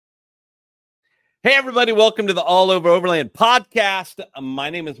Hey, everybody, welcome to the All Over Overland podcast. My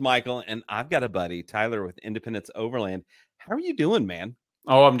name is Michael, and I've got a buddy, Tyler, with Independence Overland. How are you doing, man?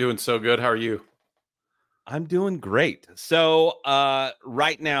 Oh, I'm doing so good. How are you? I'm doing great. So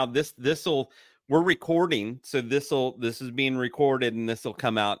right now, we're recording. So this is being recorded, and this will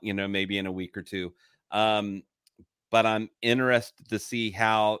come out, maybe in a week or two. But I'm interested to see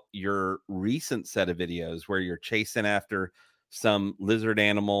how your recent set of videos where you're chasing after some lizard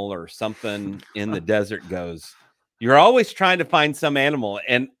animal or something in the desert goes. You're always trying to find some animal,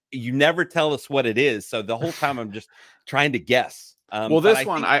 and you never tell us what it is. So the whole time I'm just trying to guess. This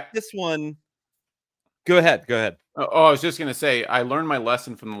one. Go ahead. Oh, I was just going to say, I learned my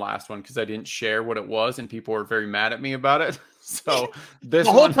lesson from the last one because I didn't share what it was, and people were very mad at me about it. So this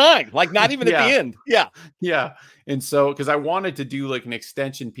the whole time, like not even at the end. Yeah. And so, because I wanted to do like an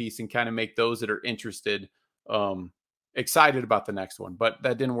extension piece and kind of make those that are interested excited about the next one, but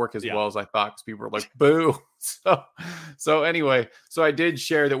that didn't work as well as I thought because people were like, boo. So anyway, so I did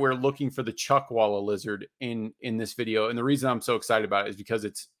share that we're looking for the chuckwalla lizard in this video. And the reason I'm so excited about it is because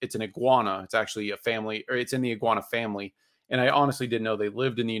it's an iguana. It's actually a family, or it's in the iguana family. And I honestly didn't know they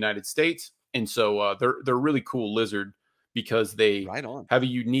lived in the United States. And so they're a really cool lizard because they have a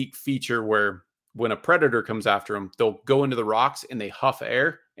unique feature where when a predator comes after them, they'll go into the rocks and they huff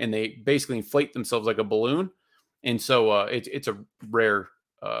air and they basically inflate themselves like a balloon. And so it's a rare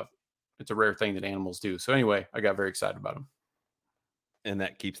thing that animals do. So anyway, I got very excited about them. And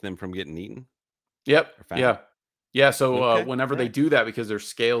that keeps them from getting eaten? Yep. Yeah. So whenever they do that, because their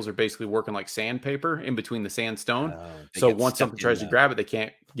scales are basically working like sandpaper in between the sandstone. So once something tries to grab it, they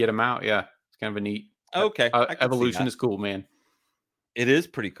can't get them out. Yeah. It's kind of a neat. Okay. Evolution is cool, man. It is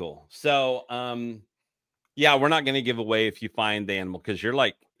pretty cool. So, we're not going to give away if you find the animal because you're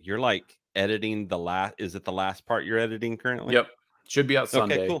like editing the last. Is it the last part you're editing currently? Yep. Should be out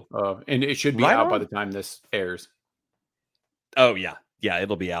Sunday. Okay, cool. And it should be out by the time this airs. Oh yeah.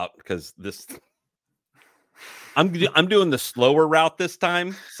 It'll be out because this. I'm doing the slower route this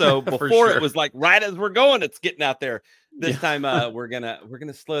time. So before it was like right as we're going, it's getting out there. This time we're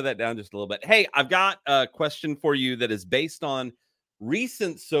gonna slow that down just a little bit. Hey, I've got a question for you that is based on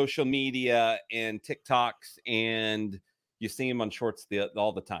recent social media and TikToks, and you see them on shorts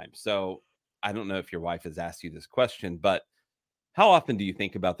all the time. So I don't know if your wife has asked you this question, but how often do you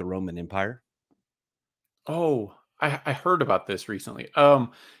think about the Roman Empire? Oh, I heard about this recently.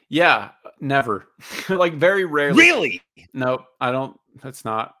 Yeah, never. Like very rarely. Really? Nope, I don't. That's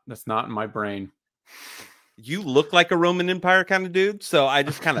not in my brain. You look like a Roman Empire kind of dude, so I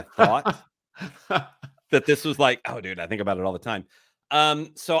just kind of thought that this was like, oh, dude, I think about it all the time.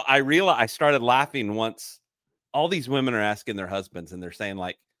 So I realized I started laughing once. All these women are asking their husbands, and they're saying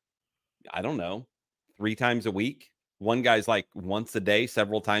like, I don't know, 3 times a week. One guy's like once a day,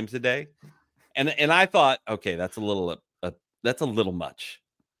 several times a day. And I thought, okay, that's a little much,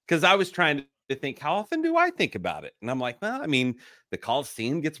 because I was trying to think, how often do I think about it? And I'm like, well, I mean, the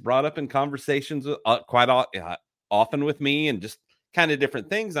Colosseum gets brought up in conversations quite often with me, and just kind of different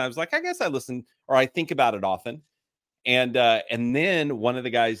things. And I was like, I guess I listen or I think about it often. And then one of the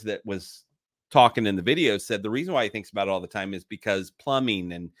guys that was talking in the video said the reason why he thinks about it all the time is because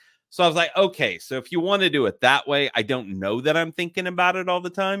plumbing. And so I was like, okay, so if you want to do it that way, I don't know that I'm thinking about it all the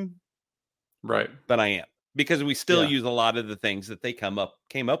time. Right. But I am, because we still use a lot of the things that they came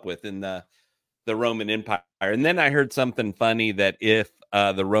up with in the Roman Empire. And then I heard something funny that if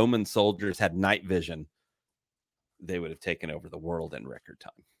the Roman soldiers had night vision, they would have taken over the world in record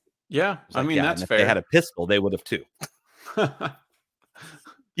time. Yeah. I mean, that's fair. If they had a pistol, they would have too.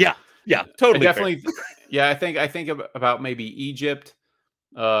 Yeah, totally. Definitely. Yeah. I think about maybe Egypt,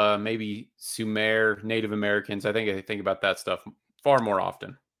 maybe Sumer, Native Americans. I think about that stuff far more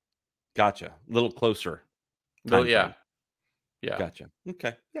often. Gotcha. A little closer. Yeah. Gotcha.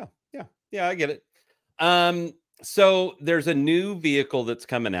 Okay. Yeah, I get it. So there's a new vehicle that's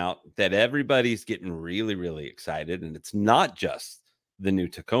coming out that everybody's getting really, really excited. And it's not just the new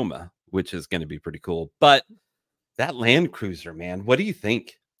Tacoma, which is going to be pretty cool, but that Land Cruiser, man, what do you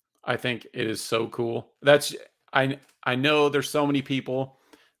think? I think it is so cool. I know there's so many people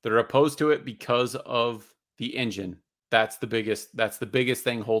that are opposed to it because of the engine. That's the biggest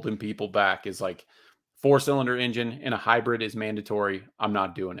thing holding people back, is like 4-cylinder engine and a hybrid is mandatory. I'm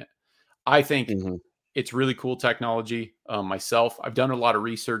not doing it. I think it's really cool technology. Myself, I've done a lot of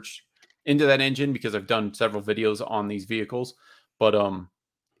research into that engine because I've done several videos on these vehicles, but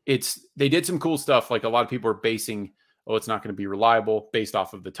they did some cool stuff. Like a lot of people are basing, it's not going to be reliable based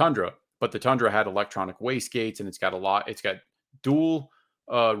off of the Tundra, but the Tundra had electronic wastegates, and it's got dual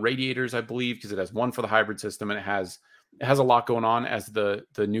radiators, I believe, because it has one for the hybrid system and it has it has a lot going on as the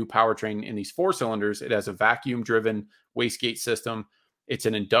new powertrain in these 4 cylinders. It has a vacuum driven wastegate system. It's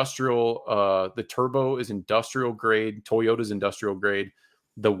an industrial, the turbo is industrial grade. Toyota's industrial grade.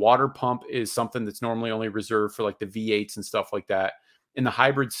 The water pump is something that's normally only reserved for like the V8s and stuff like that. And the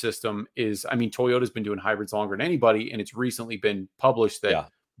hybrid system is, I mean, Toyota's been doing hybrids longer than anybody, and it's recently been published that Yeah.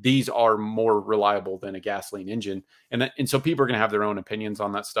 these are more reliable than a gasoline engine. And so people are going to have their own opinions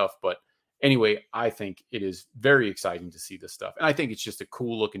on that stuff. But anyway, I think it is very exciting to see this stuff. And I think it's just a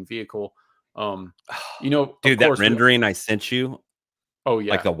cool looking vehicle. You know, Dude, of that course, rendering I sent you, oh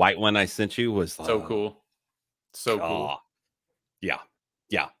yeah, like the white one I sent you was so cool. So cool. Yeah.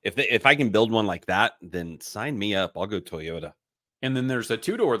 Yeah. If I can build one like that, then sign me up. I'll go Toyota. And then there's a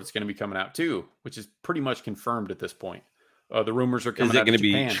 2-door that's going to be coming out too, which is pretty much confirmed at this point. The rumors are coming Is it out going of to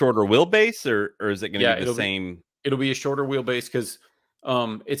be Japan. shorter wheelbase or is it going to Yeah, be the same? It'll be a shorter wheelbase because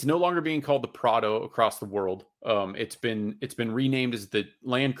it's no longer being called the Prado across the world. It's been renamed as the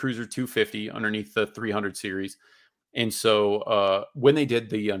Land Cruiser 250 underneath the 300 series. And so when they did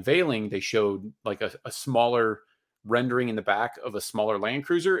the unveiling, they showed like a smaller rendering in the back of a smaller Land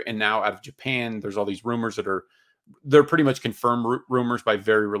Cruiser. And now out of Japan, there's all these rumors they're pretty much confirmed rumors by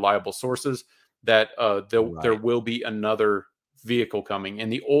very reliable sources that there will be another vehicle coming.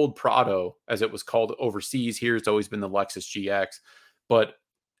 And the old Prado, as it was called overseas, here it's always been the Lexus GX, but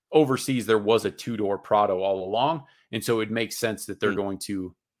overseas there was a 2-door Prado all along. And so it makes sense that they're going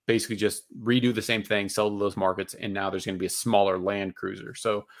to basically just redo the same thing, sell to those markets, and now there's going to be a smaller Land Cruiser.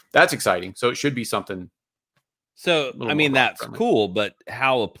 So that's exciting. So it should be something. So, I mean, that's cool, but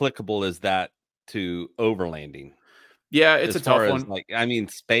how applicable is that to overlanding? Yeah, it's a tough one. Like, I mean,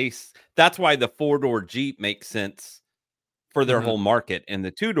 space. That's why the 4-door Jeep makes sense for their whole market, and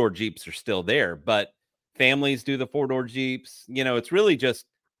the 2-door Jeeps are still there. But families do the 4-door Jeeps. You know, it's really just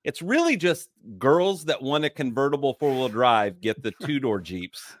girls that want a convertible 4-wheel drive get the 2-door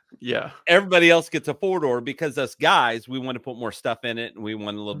Jeeps. Yeah, everybody else gets a 4-door because us guys, we want to put more stuff in it and we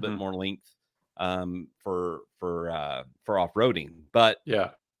want a little bit more length for off-roading. But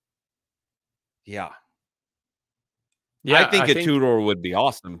yeah. I think a 2-door would be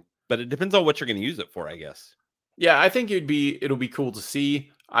awesome, but it depends on what you're going to use it for, I guess. Yeah, I think it'll be cool to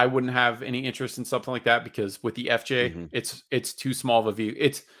see. I wouldn't have any interest in something like that because with the FJ, it's too small of a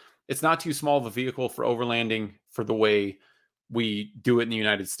vehicle. It's not too small of a vehicle for overlanding for the way we do it in the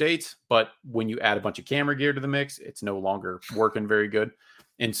United States. But when you add a bunch of camera gear to the mix, it's no longer working very good.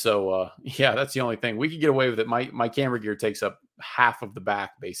 And so, yeah, that's the only thing. We could get away with it. My camera gear takes up half of the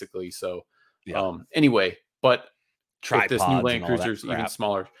back, basically. So, anyway, but tripods, if this new Land Cruiser is even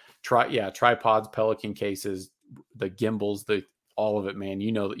smaller, tripods, Pelican cases, the gimbals, all of it, man.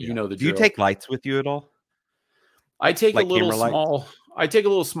 You know the drill. Do you take lights with you at all? I take a little small. I take a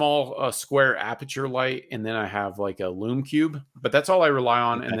little small square aperture light, and then I have like a lume cube. But that's all I rely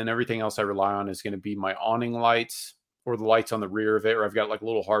on, and then everything else I rely on is going to be my awning lights or the lights on the rear of it, or I've got like a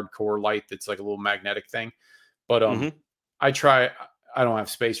little hardcore light that's like a little magnetic thing. But I don't have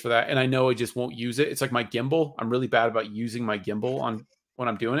space for that, and I know I just won't use it. It's like my gimbal. I'm really bad about using my gimbal on when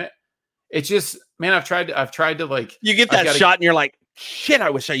I'm doing it. It's just, man, I've tried to like. You get that shot, and you're like, shit,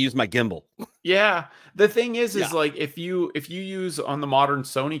 I wish I used my gimbal. Yeah, the thing is like if you use on the modern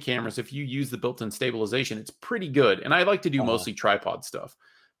Sony cameras, if you use the built-in stabilization, it's pretty good. And I like to do mostly tripod stuff.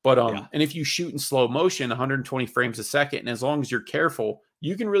 But and if you shoot in slow motion, 120 frames a second, and as long as you're careful,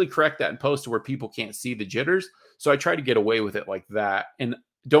 you can really correct that in post to where people can't see the jitters. So I try to get away with it like that. And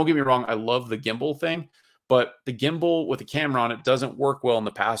don't get me wrong, I love the gimbal thing, but the gimbal with the camera on it doesn't work well in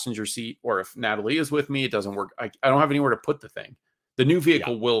the passenger seat, or if Natalie is with me, it doesn't work. I don't have anywhere to put the thing. The new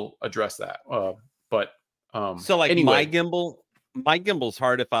vehicle will address that. So like anyway. my gimbal's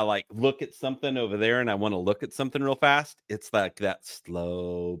hard if I like look at something over there and I want to look at something real fast. It's like that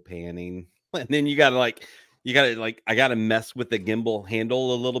slow panning. And then I gotta mess with the gimbal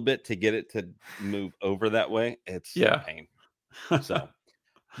handle a little bit to get it to move over that way. It's a pain. So,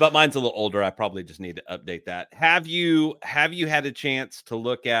 but mine's a little older. I probably just need to update that. Have you had a chance to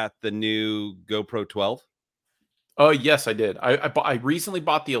look at the new GoPro 12? Oh, yes, I did. I recently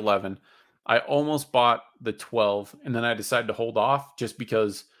bought the 11. I almost bought the 12, and then I decided to hold off just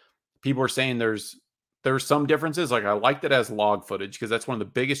because people are saying there's some differences. Like I liked it as log footage because that's one of the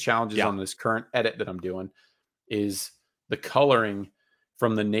biggest challenges on this current edit that I'm doing is the coloring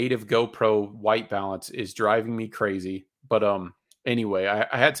from the native GoPro white balance is driving me crazy. But anyway,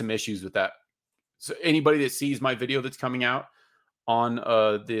 I had some issues with that. So anybody that sees my video that's coming out on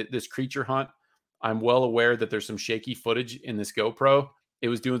this creature hunt, I'm well aware that there's some shaky footage in this GoPro. It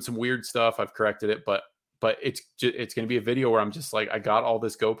was doing some weird stuff. I've corrected it, but it's going to be a video where I'm just like, I got all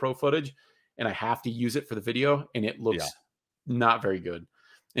this GoPro footage and I have to use it for the video, and it Yeah. looks not very good.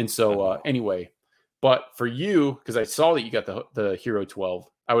 And so anyway, but for you, because I saw that you got the Hero 12,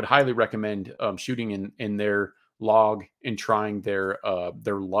 I would highly recommend shooting in their log and trying their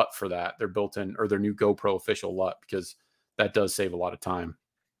LUT for that, their built-in or their new GoPro official LUT, because that does save a lot of time.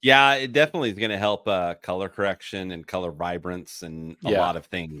 Yeah, it definitely is going to help color correction and color vibrance and a lot of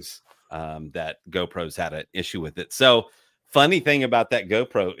things that GoPro's had an issue with it. So funny thing about that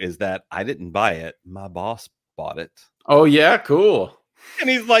GoPro is that I didn't buy it. My boss bought it. Oh, yeah. Cool. And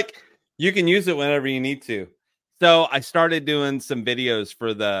he's like, you can use it whenever you need to. So I started doing some videos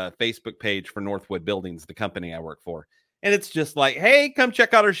for the Facebook page for Northwood Buildings, the company I work for. And it's just like, hey, come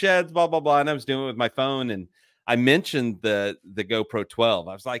check out our sheds, blah, blah, blah. And I was doing it with my phone. And I mentioned the GoPro 12.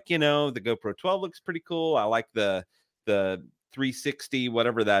 I was like, the GoPro 12 looks pretty cool. I like the 360,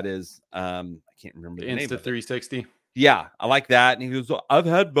 whatever that is. I can't remember the name of it. Insta360. Yeah, I like that. And he goes, well, I've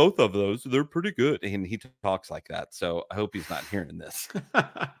had both of those. They're pretty good. And he talks like that. So I hope he's not hearing this.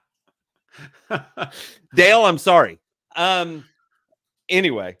 Dale, I'm sorry.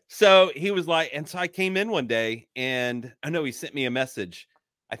 Anyway, so he was like, and so I came in one day and I know he sent me a message,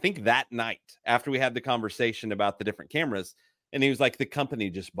 I think that night after we had the conversation about the different cameras. And he was like, the company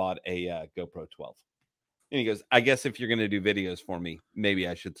just bought a GoPro 12. And he goes, I guess if you're going to do videos for me, maybe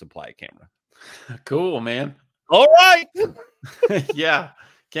I should supply a camera. Cool, man. All right. Yeah.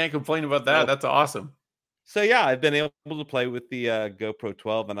 Can't complain about that. That's awesome. So yeah, I've been able to play with the GoPro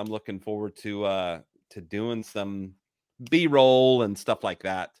 12 and I'm looking forward to doing some B-roll and stuff like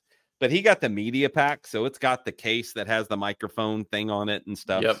that. But he got the media pack, so it's got the case that has the microphone thing on it and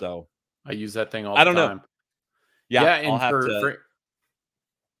stuff. Yep. So I use that thing all the time. Know. Yeah, and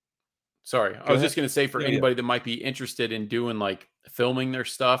sorry, I was just going to say for anybody that might be interested in doing like filming their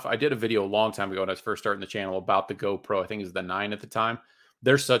stuff, I did a video a long time ago when I was first starting the channel about the GoPro. I think it was the 9 at the time.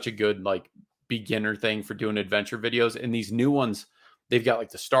 They're such a good like beginner thing for doing adventure videos, and these new ones, they've got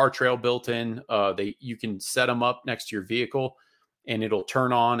like the Star Trail built in. You can set them up next to your vehicle and it'll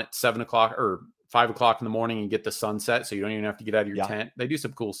turn on at 7 o'clock or 5 o'clock in the morning and get the sunset. So you don't even have to get out of your tent. They do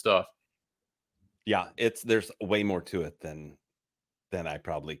some cool stuff. Yeah. There's way more to it than I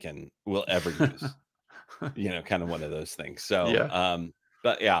probably will ever use, kind of one of those things. So,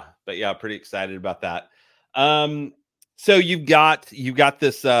 but yeah, pretty excited about that. So you've got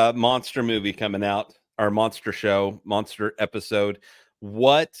this monster movie coming out, our monster episode.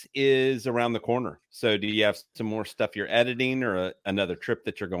 What is around the corner? So do you have some more stuff you're editing or another trip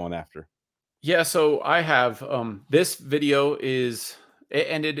that you're going after? Yeah, so I have this video it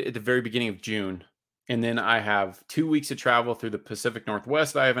ended at the very beginning of June. And then I have 2 weeks of travel through the Pacific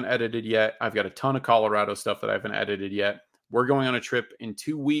Northwest that I haven't edited yet. I've got a ton of Colorado stuff that I haven't edited yet. We're going on a trip in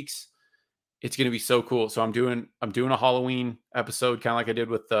 2 weeks. It's going to be so cool. So I'm doing a Halloween episode, kind of like I did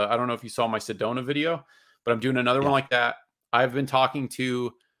with I don't know if you saw my Sedona video, but I'm doing another one like that. I've been talking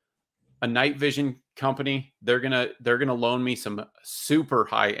to a night vision company. They're gonna loan me some super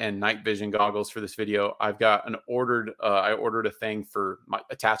high end night vision goggles for this video. I've got I ordered a thing for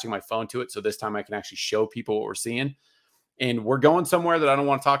attaching my phone to it, so this time I can actually show people what we're seeing. And we're going somewhere that I don't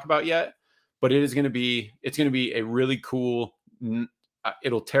want to talk about yet, but it's gonna be a really cool.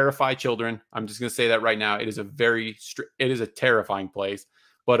 It'll terrify children. I'm just gonna say that right now. It is a terrifying place.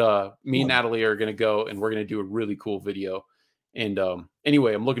 But me and Natalie are gonna go and we're gonna do a really cool video. And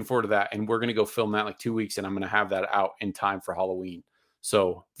anyway, I'm looking forward to that. And we're going to go film that in like 2 weeks. And I'm going to have that out in time for Halloween.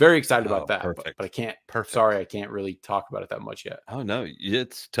 So very excited about that. But I can't. Sorry, I can't really talk about it that much yet. Oh, no,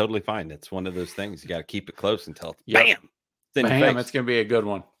 it's totally fine. It's one of those things. You got to keep it close until bam. Bam. It's going to be a good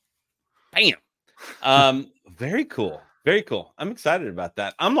one. Bam. Very cool. Very cool. I'm excited about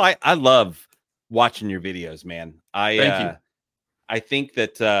that. I love watching your videos, man. Thank you. I think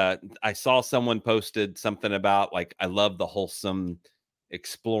that I saw someone posted something about like, I love the wholesome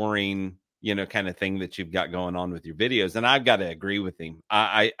exploring, kind of thing that you've got going on with your videos. And I've got to agree with him.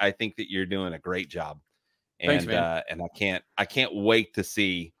 I think that you're doing a great job. And, thanks, man. And I can't wait to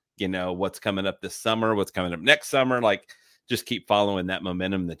see, what's coming up this summer, what's coming up next summer. Like just keep following that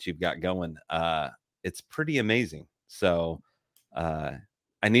momentum that you've got going. It's pretty amazing. So I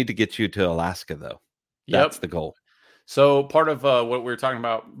need to get you to Alaska though. That's the goal. So part of what we were talking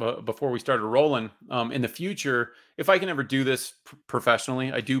about before we started rolling, in the future, if I can ever do this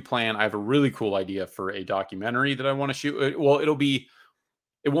professionally, I have a really cool idea for a documentary that I want to shoot. Well, it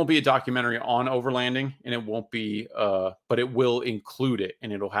won't be a documentary on overlanding, and it won't be, but it will include it,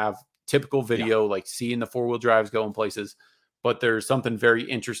 and it'll have typical video, like seeing the 4-wheel drives going places. But there's something very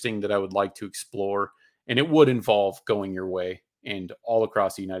interesting that I would like to explore, and it would involve going your way and all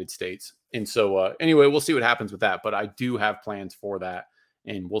across the United States. And so anyway, we'll see what happens with that. But I do have plans for that.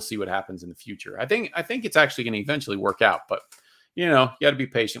 and we'll see what happens in the future. I think it's actually going to eventually work out, but you got to be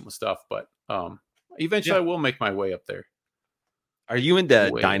patient with stuff. But eventually, I will make my way up there. Are you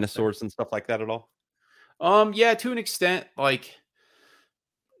into dinosaurs and stuff like that at all? Yeah, to an extent, like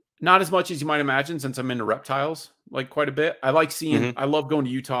not as much as you might imagine, since I'm into reptiles like quite a bit. I like seeing. I love going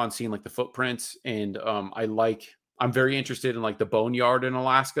to Utah and seeing like the footprints, and I'm very interested in like the boneyard in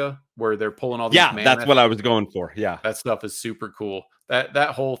Alaska where they're pulling all these mammoths. That's what I was going for. Yeah. That stuff is super cool.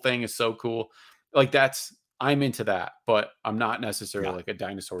 That whole thing is so cool. Like I'm into that, but I'm not necessarily like a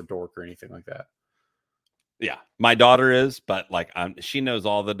dinosaur dork or anything like that. Yeah. My daughter is, but like she knows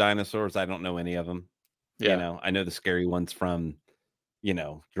all the dinosaurs. I don't know any of them. Yeah. I know the scary ones from,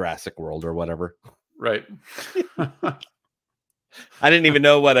 Jurassic World or whatever. Right. I didn't even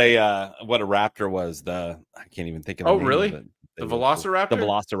know what a raptor was. I can't even think of the name really? of it. The Velociraptor? The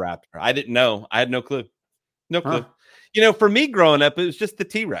Velociraptor. I didn't know. I had no clue. No clue. For me growing up, it was just the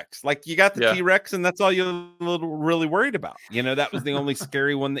T-Rex. Like you got the T-Rex and that's all you were really worried about. That was the only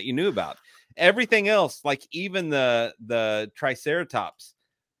scary one that you knew about. Everything else, like even the Triceratops,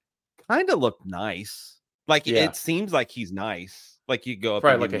 kind of looked nice. Like it seems like he's nice. Like you go up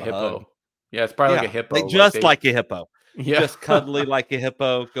probably like a hippo. Hug. Yeah, it's probably like a hippo. Like a hippo. Yeah. Just cuddly like a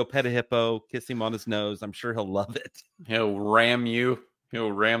hippo. Go pet a hippo, kiss him on his nose. I'm sure he'll love it. He'll ram you.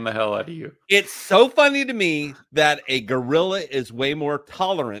 He'll ram the hell out of you. It's so funny to me that a gorilla is way more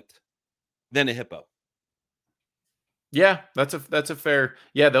tolerant than a hippo. Yeah, that's a fair.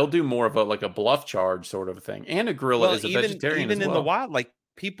 Yeah, they'll do more of a bluff charge sort of a thing. And a gorilla is a vegetarian even as well. In the wild, like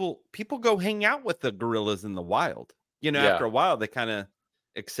people go hang out with the gorillas in the wild. After a while, they kind of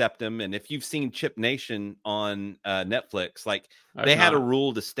accept them. And if you've seen Chip Nation on Netflix, like they had a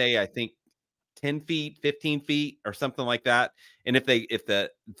rule to stay, I think, 10 feet, 15 feet or something like that. And if the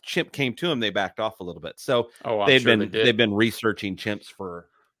chimp came to them, they backed off a little bit. So they've been researching chimps for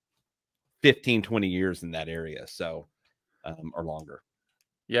 15, 20 years in that area. So, or longer.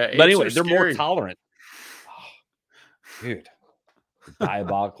 Yeah. But anyway, they're more tolerant. Oh, dude,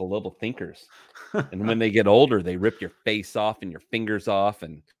 diabolical little thinkers. And when they get older, they rip your face off and your fingers off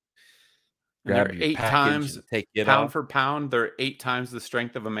and grab your 8 times, take it pound off. for pound. They're 8 times the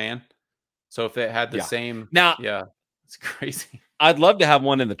strength of a man. So if it had the same, it's crazy. I'd love to have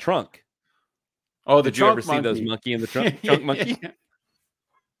one in the trunk. Oh, did you ever see those monkey in the trunk? Trunk monkey.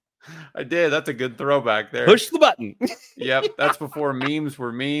 I did. That's a good throwback there. Push the button. Yep, that's before memes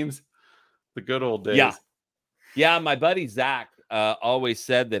were memes. The good old days. Yeah. My buddy Zach always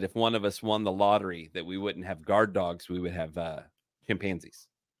said that if one of us won the lottery, that we wouldn't have guard dogs, we would have chimpanzees.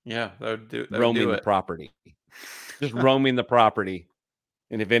 Yeah, that would do. Roaming the property, just roaming the property.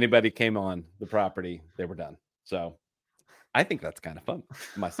 And if anybody came on the property, they were done. So I think that's kind of fun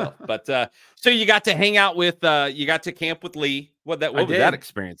myself. But so you got to hang out with, you got to camp with Lee. What was that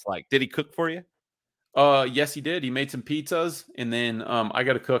experience like? Did he cook for you? Yes, he did. He made some pizzas, and then I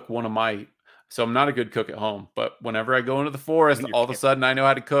got to cook one of my. So I'm not a good cook at home, but whenever I go into the forest, all of a sudden I know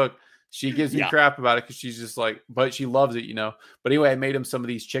how to cook. She gives me crap about it because she's just like, but she loves it, But anyway, I made him some of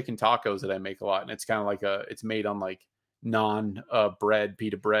these chicken tacos that I make a lot, and it's kind of like it's made on like bread,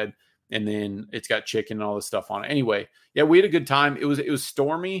 pita bread, and then it's got chicken and all this stuff on it. Anyway, yeah, we had a good time. It was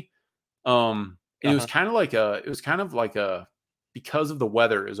stormy. And it was kind of like a because of the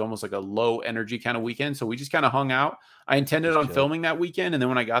weather, it was almost like a low energy kind of weekend. So we just kind of hung out. I intended on filming that weekend, and then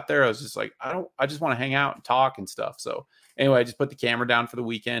when I got there, I was just like, I just want to hang out and talk and stuff. So anyway, I just put the camera down for the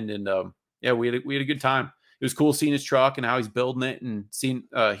weekend, and we had a good time. It was cool seeing his truck and how he's building it, and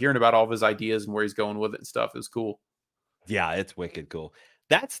hearing about all of his ideas and where he's going with it and stuff. It was cool. Yeah, it's wicked cool.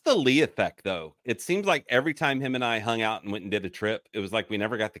 That's the Lee effect, though. It seems like every time him and I hung out and went and did a trip, it was like we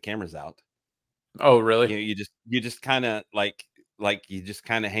never got the cameras out. Oh, really? You just kind of like you just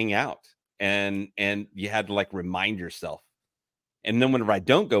kind of hang out, and you had to like remind yourself. And then whenever I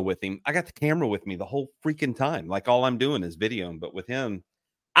don't go with him, I got the camera with me the whole freaking time. Like all I'm doing is videoing. But with him,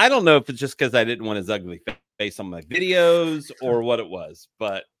 I don't know if it's just because I didn't want his ugly face on my videos or what it was.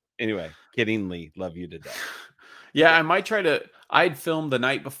 But anyway, kidding, Lee, love you to death. Yeah, I might try to. I'd filmed the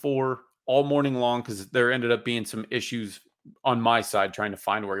night before all morning long because there ended up being some issues on my side trying to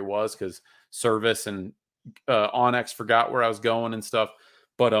find where he was because service and Onyx forgot where I was going and stuff.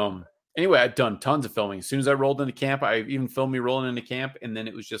 But anyway, I'd done tons of filming. As soon as I rolled into camp, I even filmed me rolling into camp, and then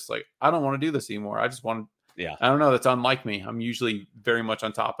it was just like, I don't want to do this anymore. I just want to. Yeah, I don't know. That's unlike me. I'm usually very much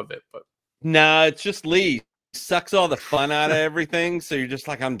on top of it, but no, it's just Lee. Sucks all the fun out of everything. So you're just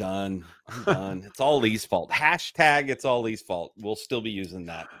like, I'm done. It's all Lee's fault. Hashtag it's all Lee's fault. We'll still be using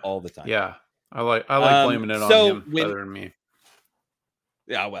that all the time. Yeah. I like blaming it on him rather than me.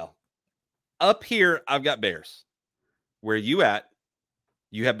 Yeah, well. Up here, I've got bears. Where you at?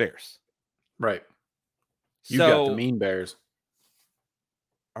 You have bears. Right. You got the So mean bears.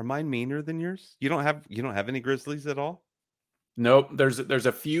 are mine meaner than yours? You don't have any grizzlies at all? Nope. There's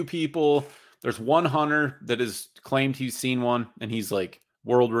a few people. There's one hunter that has claimed he's seen one, and he's like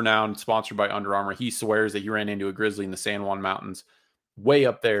world renowned, sponsored by Under Armour. He swears that he ran into a grizzly in the San Juan Mountains, way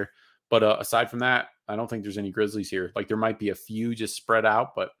up there. But aside from that, I don't think there's any grizzlies here. Like there might be a few just spread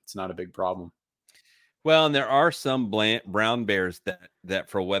out, but it's not a big problem. Well, and there are some brown bears that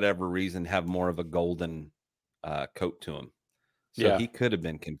for whatever reason have more of a golden coat to them. So Yeah. he could have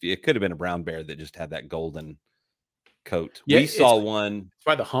been confused. It could have been a brown bear that just had that golden coat. Yeah. We saw one It's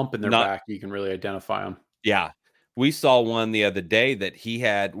by the hump in their not back. You can really identify them. yeah. We saw one the other day that he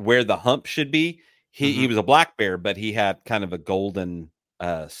had where the hump should be. He Mm-hmm. was a black bear, but he had kind of a golden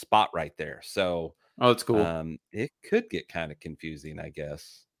spot right there. So Oh, that's cool. it could get kind of confusing, I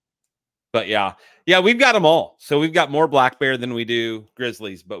guess. But yeah, we've got them all. So we've got more black bear than we do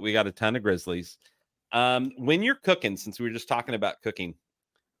grizzlies, but we got a ton of grizzlies. When you're cooking, since we were just talking about cooking,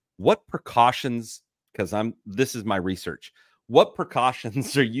 what precautions? Because this is my research. What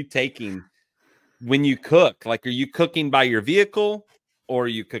precautions are you taking when you cook? Like, are you cooking by your vehicle, or are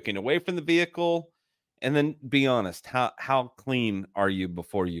you cooking away from the vehicle? And then be honest, how clean are you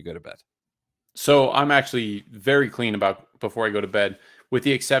before you go to bed? So I'm actually very clean about before I go to bed, with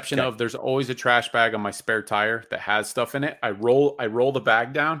the exception Okay. of there's always a trash bag on my spare tire that has stuff in it. I roll the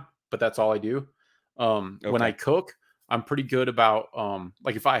bag down, but that's all I do. When I Okay. cook, I'm pretty good about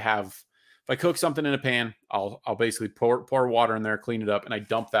like if I cook something in a pan, I'll basically pour water in there, clean it up, and I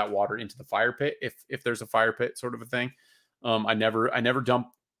dump that water into the fire pit if there's a fire pit sort of a thing. I never dump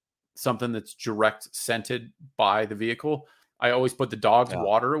something that's direct scented by the vehicle. I always put the dog's Yeah.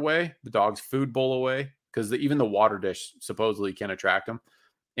 water away, the dog's food bowl away, because even the water dish supposedly can attract them.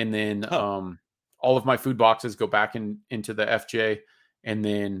 And then all of my food boxes go back into the FJ. And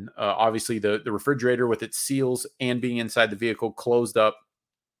then obviously the refrigerator with its seals and being inside the vehicle closed up.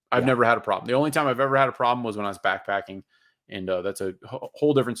 I've never had a problem. The only time I've ever had a problem was when I was backpacking. And that's a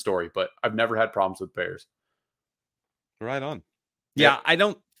whole different story. But I've never had problems with bears. Right on. Yep. Yeah, I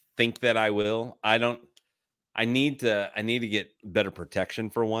don't think that I will. I need to get better protection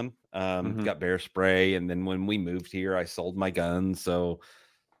for one. Got bear spray, and then when we moved here, I sold my gun, so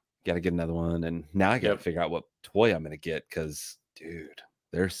got to get another one. And now I got to figure out what toy I'm going to get because, dude,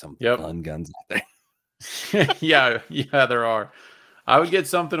 there's some fun guns out there. yeah, there are. I would get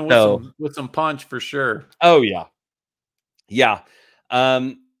something with some punch for sure. Oh yeah.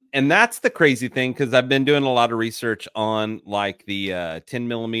 And that's the crazy thing, because I've been doing a lot of research on like the 10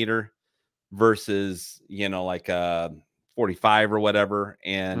 millimeter versus, like 45 or whatever.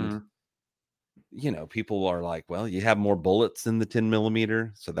 And, people are like, well, you have more bullets in the 10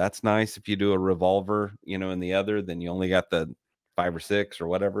 millimeter. So that's nice. If you do a revolver, in the other, then you only got the 5 or 6 or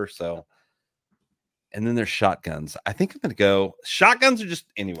whatever. So, and then there's shotguns. I think I'm going to go shotguns are just,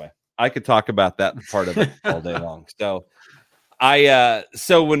 anyway, I could talk about that part of it all day long. So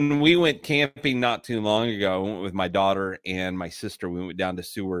so when we went camping not too long ago, I went with my daughter and my sister. We went down to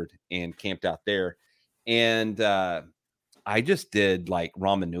Seward and camped out there. And I just did like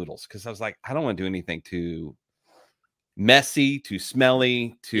ramen noodles because I was like, I don't want to do anything too messy, too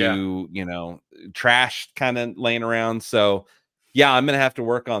smelly, too, trash kind of laying around. So yeah, I'm going to have to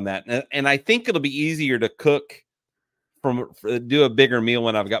work on that. And I think it'll be easier to cook do a bigger meal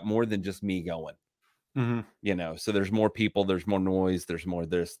when I've got more than just me going. So there's more people, there's more noise, there's more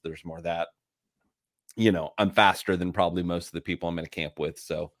this, there's more that. I'm faster than probably most of the people I'm going to camp with.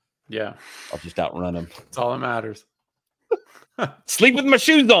 So yeah, I'll just outrun them. That's all that matters. Sleep with my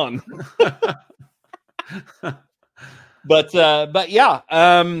shoes on. But yeah.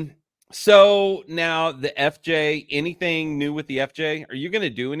 So now the FJ, anything new with the FJ? Are you going to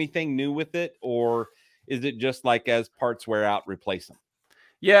do anything new with it, or is it just like as parts wear out, replace them?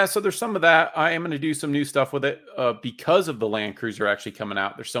 Yeah, so there's some of that. I am going to do some new stuff with it because of the Land Cruiser actually coming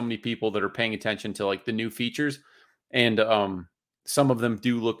out. There's so many people that are paying attention to like the new features, and some of them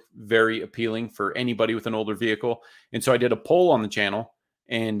do look very appealing for anybody with an older vehicle. And so I did a poll on the channel,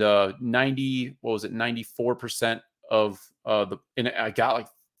 and 94% of and I got like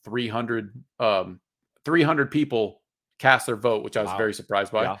 300 people cast their vote, which I was very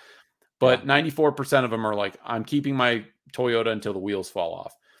surprised by. Yeah. But 94% of them are like, I'm keeping my Toyota until the wheels fall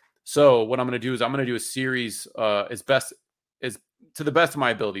off. So what I'm going to do is I'm going to do a series as to the best of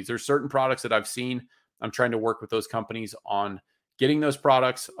my abilities. There's certain products that I've seen. I'm trying to work with those companies on getting those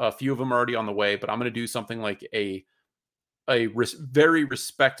products. A few of them are already on the way, but I'm going to do something like a very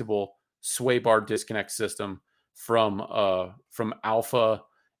respectable sway bar disconnect system from Alpha,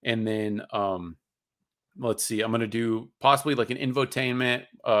 and then let's see, I'm going to do possibly like an infotainment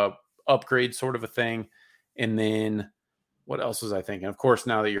upgrade sort of a thing. And then what else was I thinking? Of course,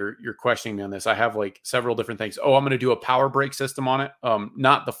 now that you're questioning me on this, I have like several different things. Oh, I'm going to do a power brake system on it.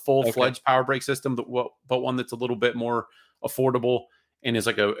 Not the Okay. full-fledged power brake system, but one that's a little bit more affordable and is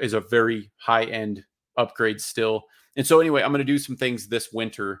a very high-end upgrade still. And so anyway, I'm going to do some things this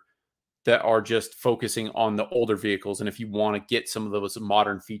winter that are just focusing on the older vehicles. And if you want to get some of those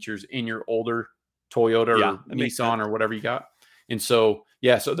modern features in your older Toyota Yeah, or that makes Nissan sense. or whatever you got. And so,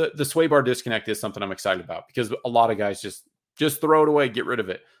 yeah, so the sway bar disconnect is something I'm excited about because a lot of guys just throw it away, get rid of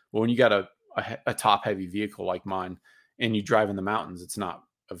it. Well, when you got a top heavy vehicle like mine and you drive in the mountains, it's not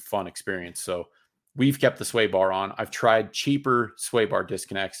a fun experience. So we've kept the sway bar on. I've tried cheaper sway bar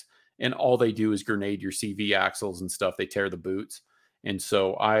disconnects, and all they do is grenade your CV axles and stuff. They tear the boots. And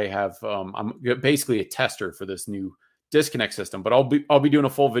so I have I'm basically a tester for this new disconnect system, but I'll be doing a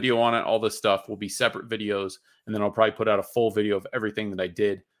full video on it. All this stuff will be separate videos, and then I'll probably put out a full video of everything that I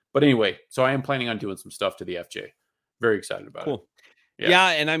did. But anyway, so I am planning on doing some stuff to the FJ. Very excited about it. Cool. Yeah. Yeah,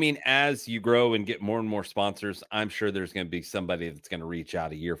 and I mean, as you grow and get more and more sponsors, I'm sure there's going to be somebody that's going to reach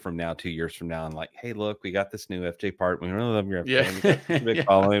out a year from now, 2 years from now, and like, hey, look, we got this new FJ part. We really love your FJ. Yeah. And we got such a big Yeah.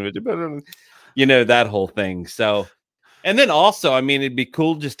 following, that whole thing. So, and then also, I mean, it'd be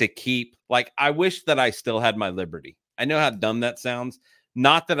cool just to keep, like, I wish that I still had my Liberty. I know how dumb that sounds.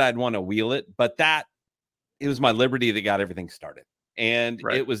 Not that I'd want to wheel it, but that it was my Liberty that got everything started. And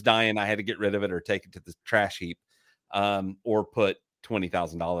Right. it was dying. I had to get rid of it or take it to the trash heap, or put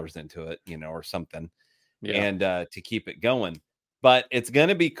 $20,000 into it, or something, Yeah. and to keep it going. But it's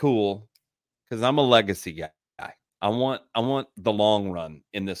gonna be cool because I'm a legacy guy. I want the long run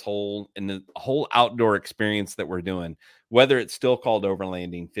in the whole outdoor experience that we're doing, whether it's still called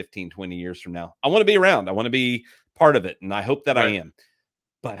overlanding 15, 20 years from now. I want to be around. I want to be part of it, and I hope that I Right. am.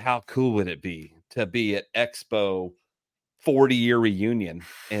 But how cool would it be to be at Expo 40-year reunion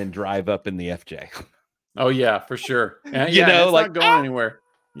and drive up in the FJ? Oh yeah, for sure. you Yeah, and know, it's like not going anywhere.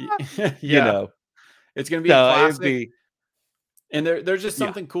 you Yeah. know, It's going to be a so it'd classic. be And there's just yeah.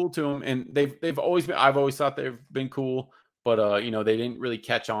 something cool to them, and they've always been. I've always thought they've been cool, but they didn't really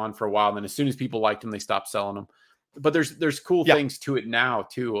catch on for a while. And then as soon as people liked them, they stopped selling them. But there's cool Yeah. things to it now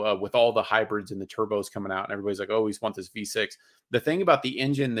too, with all the hybrids and the turbos coming out, and everybody's like, "Oh, we just want this V6." The thing about the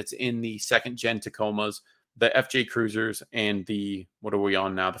engine that's in the second gen Tacomas, the FJ Cruisers, and the what are we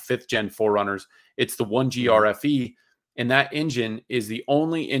on now? The fifth gen Forerunners. It's the 1G Mhm. RFE, and that engine is the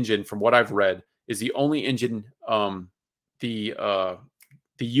only engine, from what I've read, is the only engine the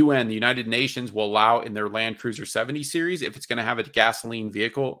UN, the United Nations, will allow in their Land Cruiser 70 series if it's going to have a gasoline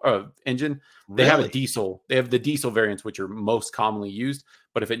vehicle engine. They have a Really? diesel. They have the diesel variants, which are most commonly used.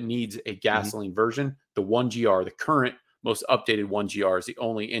 But if it needs a Mhm. gasoline version, the 1GR, the current most updated 1GR, is the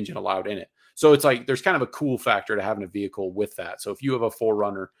only engine allowed in it. So it's like there's kind of a cool factor to having a vehicle with that. So if you have a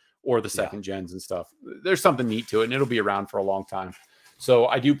Forerunner or the Yeah. second gens and stuff, there's something neat to it, and it'll be around for a long time. So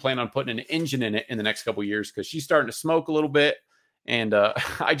I do plan on putting an engine in it in the next couple of years because she's starting to smoke a little bit, and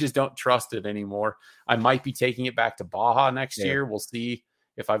I just don't trust it anymore. I might be taking it back to Baja next Fair. year. We'll see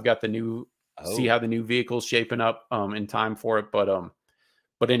if I've got see Oh, how the new vehicle's shaping up in time for it. But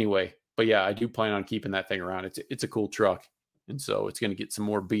anyway, but yeah, I do plan on keeping that thing around. It's a cool truck, and so it's going to get some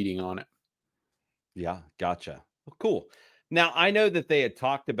more beating on it. yeah. Gotcha. Well, cool. Now, I know that they had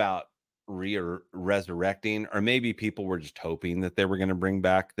talked about resurrecting, or maybe people were just hoping that they were going to bring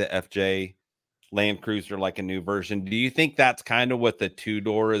back the FJ Land Cruiser, like a new version. Do you think that's kind of what the two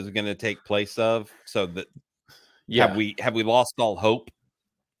door is going to take place of? So that have Yeah, we lost all hope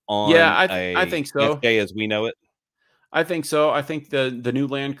yeah, on I a think so. FJ as we know it? I think so. I think the new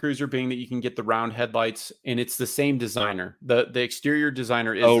Land Cruiser, being that you can get the round headlights, and it's the same designer. The exterior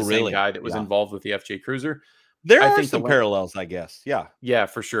designer is Oh, the same really? guy that was Yeah. involved with the FJ Cruiser. There I are think some parallels, I guess. Yeah. yeah,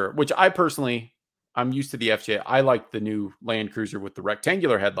 for sure. Which I personally, I'm used to the FJ. I like the new Land Cruiser with the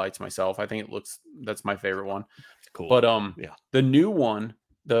rectangular headlights myself. I think that's my favorite one. It's cool. But Yeah. the new one,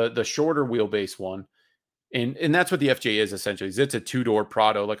 the shorter wheelbase one, and that's what the FJ is essentially. It's a two-door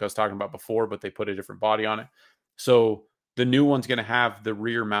Prado, like I was talking about before, but they put a different body on it. So the new one's going to have the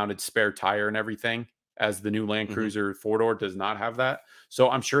rear mounted spare tire and everything, as the new Land Mhm. Cruiser four-door does not have that. So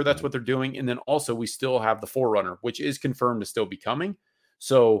I'm sure that's Right. what they're doing. And then also we still have the Forerunner, which is confirmed to still be coming.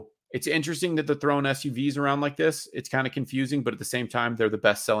 So it's interesting that they're throwing SUVs around like this. It's kind of confusing, but at the same time, they're the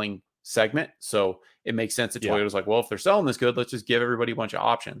best-selling segment. So it makes sense that Yeah. Toyota's like, well, if they're selling this good, let's just give everybody a bunch of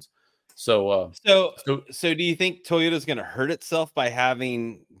options. So So so so do you think Toyota's going to hurt itself by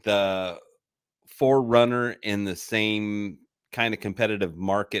having the Forerunner in the same kind of competitive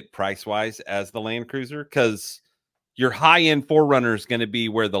market price-wise as the Land Cruiser? Cuz your high-end Forerunner is going to be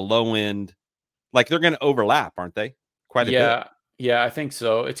where the low-end Like they're going to overlap, aren't they? Quite a bit. Yeah, yeah, I think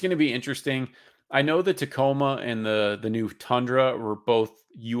so. It's going to be interesting. I know the Tacoma and the new Tundra were both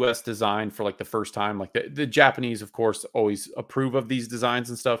U.S. designed for like the first time. Like the Japanese, of course, always approve of these designs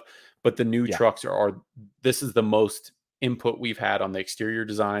and stuff. But the new Yeah. trucks are this is the most input we've had on the exterior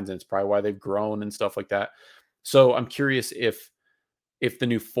designs, and it's probably why they've grown and stuff like that. So I'm curious if the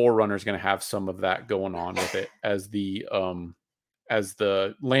new Forerunner is going to have some of that going on with it as the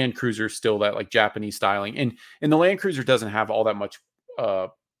Land Cruiser still that like Japanese styling, and the Land Cruiser doesn't have all that much uh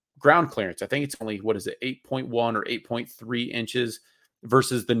ground clearance. I think it's only, what is it, 8.1 or 8.3 inches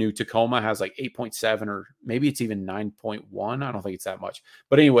versus the new Tacoma has like 8.7 or maybe it's even 9.1. I don't think it's that much.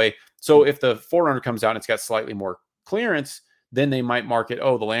 But anyway, so if the Forerunner comes out and it's got slightly more clearance, then they might market,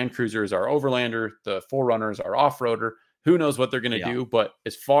 oh, the Land Cruiser is our Overlander, the Forerunner is our off-roader. Who knows what they're going to Yeah. do? But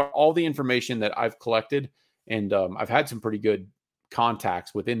as far all the information that I've collected, and I've had some pretty good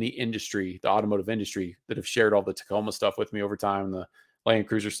contacts within the industry, the automotive industry, that have shared all the Tacoma stuff with me over time, the Land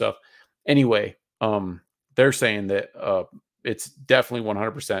Cruiser stuff. Anyway, they're saying that it's definitely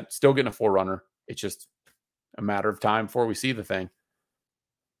 100% still getting a Forerunner. It's just a matter of time before we see the thing.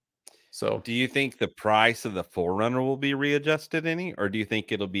 So, do you think the price of the Forerunner will be readjusted any, or do you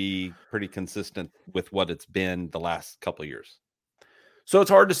think it'll be pretty consistent with what it's been the last couple of years? so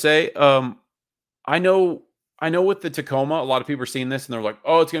it's hard to say. I know, I know with the Tacoma, a lot of people are seeing this and they're like,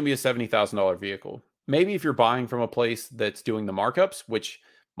 "Oh, it's going to be a $70,000 vehicle." Maybe if you're buying from a place that's doing the markups, which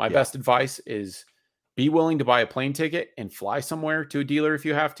my Yeah. best advice is be willing to buy a plane ticket and fly somewhere to a dealer if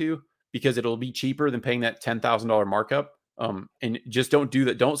you have to, because it'll be cheaper than paying that $10,000 markup. And just don't do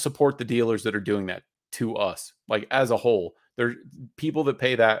that. Don't support the dealers that are doing that to us. Like as a whole, there people that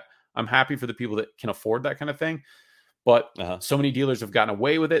pay that. I'm happy for the people that can afford that kind of thing, but Uh-huh. so many dealers have gotten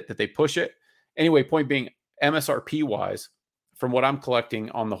away with it that they push it. Anyway, point being, MSRP wise, from what I'm collecting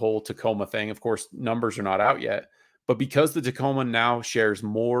on the whole Tacoma thing, of course, numbers are not out yet, but because the Tacoma now shares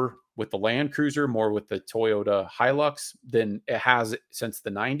more with the Land Cruiser, more with the Toyota Hilux than it has since the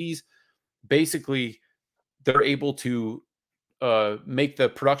 90s, basically they're able to make the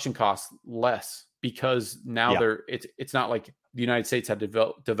production costs less because now Yeah. it's not like the United States had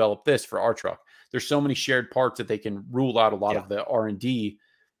to develop this for our truck. There's so many shared parts that they can rule out a lot Yeah. of the R&D,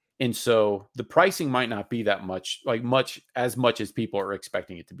 and so the pricing might not be that much, like much as people are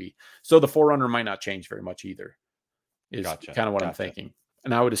expecting it to be. So the Forerunner might not change very much either, is Gotcha. kind of what I'm Gotcha. thinking.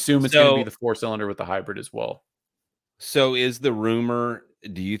 And I would assume it's going to be So, the 4-cylinder with the hybrid as well. so is the rumor,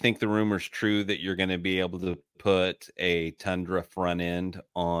 do you think the rumor's true that you're going to be able to put a Tundra front end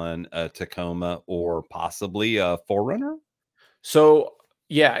on a Tacoma or possibly a Forerunner? So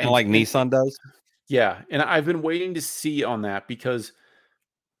yeah, Kind of like Nissan does? yeah, and I've been waiting to see on that because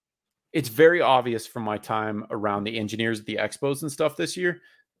it's very obvious from my time around the engineers at the expos and stuff this year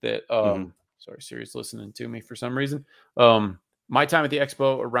that Mhm. sorry, Siri's listening to me for some reason. My time at the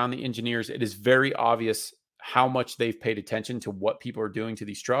expo around the engineers, it is very obvious how much they've paid attention to what people are doing to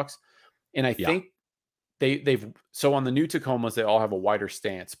these trucks. And I Yeah. think they've so on the new Tacomas, they all have a wider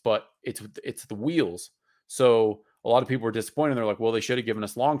stance, but it's the wheels. So a lot of people were disappointed. They're like, well, they should have given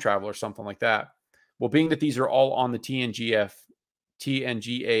us long travel or something like that. Well, being that these are all on the TNGAF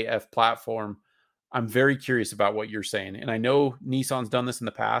platform, I'm very curious about what you're saying. And I know Nissan's done this in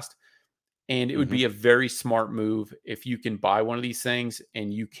the past, and it would Mhm. be a very smart move if you can buy one of these things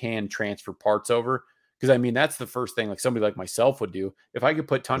and you can transfer parts over. Because I mean, that's the first thing like somebody like myself would do. If I could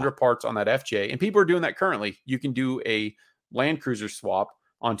put Yeah. Tundra parts on that FJ, and people are doing that currently, you can do a Land Cruiser swap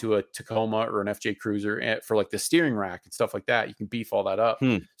onto a Tacoma or an FJ Cruiser for like the steering rack and stuff like that. You can beef all that up.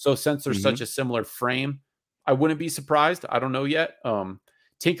 Hmm. So since there's such Mhm. a similar frame, I wouldn't be surprised. I don't know yet.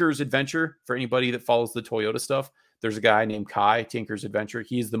 Tinker's Adventure, for anybody that follows the Toyota stuff, there's a guy named Kai, Tinker's Adventure.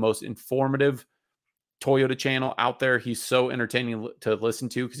 He's the most informative Toyota channel out there. He's so entertaining to listen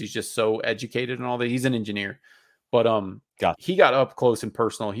to because he's just so educated and all that. He's an engineer, but Gotcha. he got up close and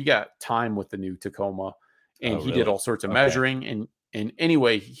personal. He got time with the new Tacoma, and Oh, he did really? all sorts of Okay. measuring. And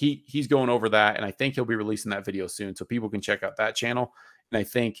anyway, he's going over that, and I think he'll be releasing that video soon, so people can check out that channel. And I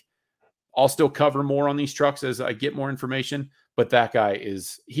think I'll still cover more on these trucks as I get more information. But that guy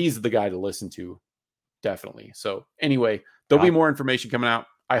he's the guy to listen to, definitely. So anyway, there'll be Gotcha. more information coming out.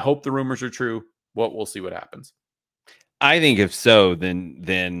 I hope the rumors are true. Well, we'll see what happens. I think if so,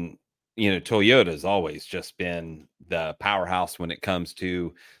 then Toyota's always just been the powerhouse when it comes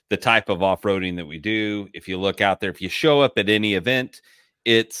to the type of off-roading that we do. If you look out there, if you show up at any event,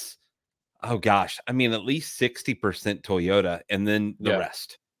 it's oh gosh, I mean at least 60% Toyota and then the Yeah.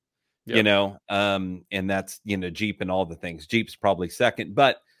 rest. Yep. And that's Jeep and all the things. Jeep's probably second,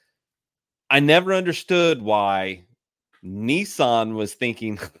 but I never understood why Nissan was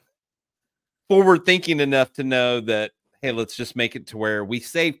thinking forward thinking enough to know that, hey, let's just make it to where we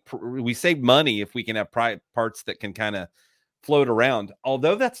save money if we can have parts that can kind of float around.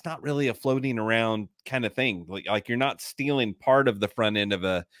 Although that's not really a floating around kind of thing. Like you're not stealing part of the front end of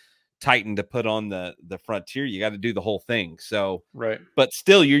a Titan to put on the Frontier. You got to do the whole thing. So, right. But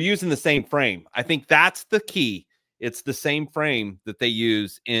still, you're using the same frame. I think that's the key. It's the same frame that they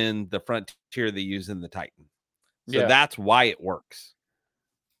use in the Frontier they use in the Titan. So that's why it works.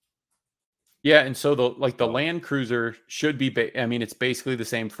 Yeah, and so the Land Cruiser should be. I mean, it's basically the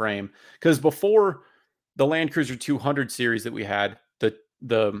same frame, because before the Land Cruiser 200 series that we had,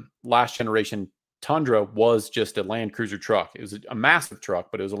 the last generation Tundra was just a Land Cruiser truck. It was a massive truck,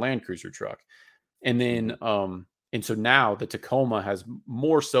 but it was a Land Cruiser truck. And then and so now the Tacoma has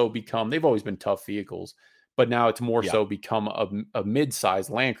more so become. They've always been tough vehicles, but now it's more so become a mid-sized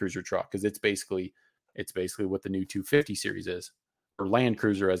Land Cruiser truck, because it's basically what the new 250 series is, or Land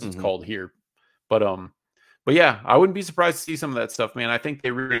Cruiser as it's called here. But yeah, I wouldn't be surprised to see some of that stuff, man. I think they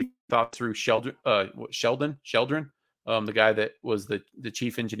really thought through Sheldon, the guy that was the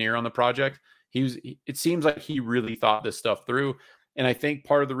chief engineer on the project. It seems like he really thought this stuff through. And I think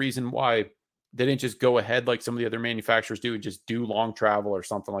part of the reason why they didn't just go ahead like some of the other manufacturers do and just do long travel or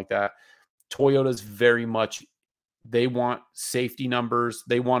something like that. Toyota's very much, they want safety numbers.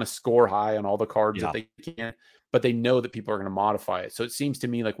 They want to score high on all the cards that they can, but they know that people are going to modify it. So it seems to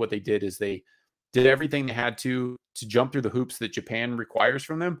me like what they did is they did everything they had to jump through the hoops that Japan requires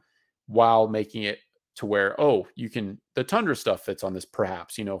from them, while making it to where, the Tundra stuff fits on this,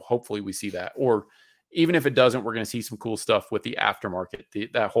 perhaps, hopefully we see that. Or even if it doesn't, we're going to see some cool stuff with the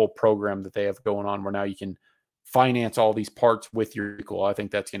aftermarket, that whole program that they have going on, where now you can finance all these parts with your vehicle. I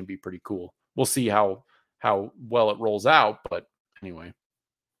think that's going to be pretty cool. We'll see how well it rolls out, but anyway.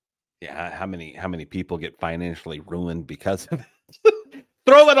 Yeah, how many people get financially ruined because of it?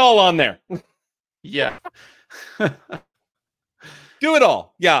 Throw it all on there. Yeah. Do it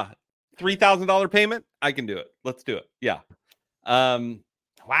all. Yeah. $3,000 payment. I can do it. Let's do it. Yeah.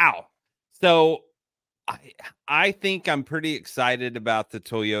 Wow. So I think I'm pretty excited about the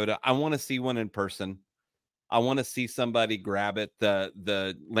Toyota. I want to see one in person. I want to see somebody grab it,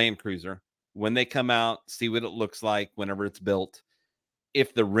 the Land Cruiser, when they come out, see what it looks like whenever it's built.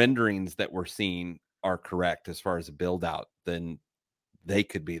 If the renderings that we're seeing are correct as far as a build out, then they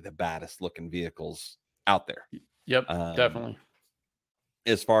could be the baddest looking vehicles out there. Yep, definitely.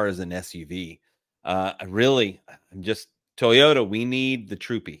 As far as an SUV, I'm just Toyota. We need the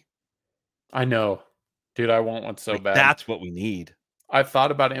Troopy. I know, dude. I want one so bad. That's what we need. I've thought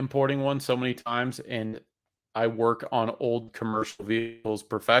about importing one so many times, and I work on old commercial vehicles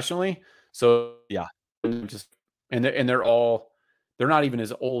professionally. So yeah, they're not even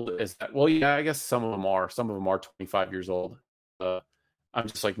as old as that. Well, yeah, I guess some of them are. Some of them are 25 years old. I'm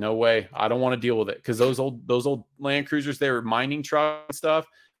just like, no way. I don't want to deal with it, because those old Land Cruisers, they were mining truck and stuff.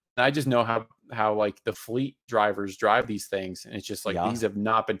 And I just know how like the fleet drivers drive these things, and it's just like these have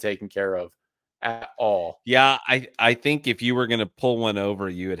not been taken care of at all. Yeah, I think if you were going to pull one over,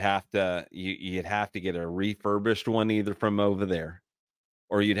 you would have to you'd have to get a refurbished one either from over there,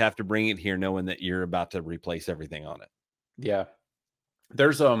 or you'd have to bring it here knowing that you're about to replace everything on it. Yeah.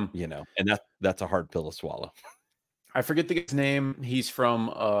 There's and that's a hard pill to swallow. I forget the guy's name. He's from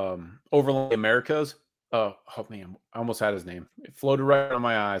Overland Americas. Oh man, I almost had his name. It floated right on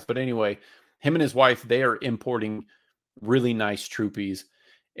my eyes. But anyway, him and his wife, they are importing really nice Troopies.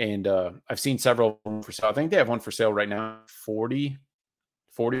 And I've seen several for sale. I think they have one for sale right now,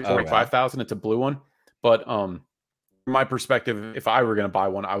 45,000. It's a blue one. But from my perspective, if I were going to buy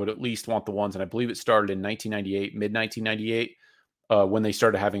one, I would at least want the ones. And I believe it started in 1998, mid 1998, when they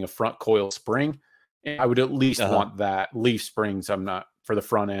started having a front coil spring. And I would at least want that. Leaf springs, I'm not, for the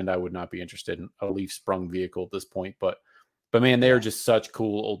front end, I would not be interested in a leaf sprung vehicle at this point. But man, they are just such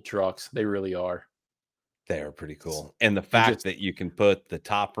cool old trucks. They really are. They are pretty cool. And the fact that you can put the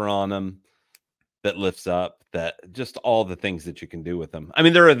topper on them that lifts up, that just all the things that you can do with them. I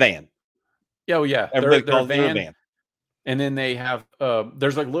mean, they're a van. Oh yeah. They're a van. And then they have,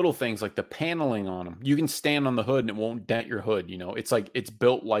 there's like little things like the paneling on them. You can stand on the hood and it won't dent your hood. It's like, it's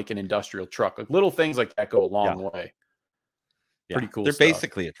built like an industrial truck. Like little things like that go a long way. Yeah. Pretty cool. They're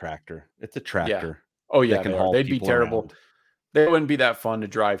basically a tractor. It's a tractor. Yeah. Oh yeah. They'd be terrible. Around. They wouldn't be that fun to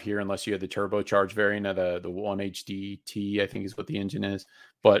drive here unless you had the turbocharged variant of the 1HDT, I think is what the engine is.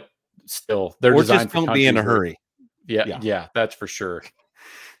 But still, they're designed just don't be in a hurry. Yeah, that's for sure.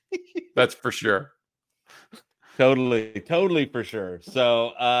 That's for sure. Totally for sure.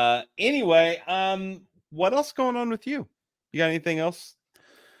 So anyway, what else going on with you? You got anything else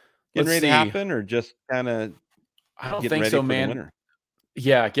getting ready to happen, or just kind of I don't think so, man.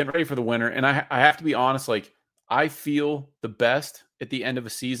 Yeah, getting ready for the winter, and I have to be honest, like, I feel the best at the end of a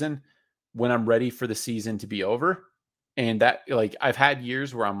season when I'm ready for the season to be over, and that like, I've had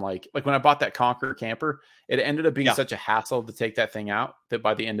years where I'm like when I bought that Conqueror camper, it ended up being Yeah, such a hassle to take that thing out that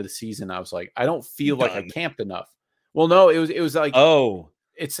by the end of the season, I was like, "I don't feel like I done. camped enough." Well, no, it was like Oh,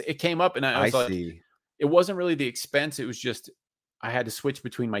 it came up and I I was like, see. it wasn't really the expense, it was just I had to switch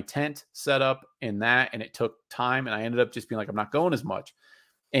between my tent setup and that, and it took time, and I ended up just being like, "I'm not going as much."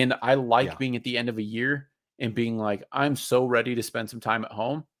 And I like Yeah, being at the end of a year and being like, I'm so ready to spend some time at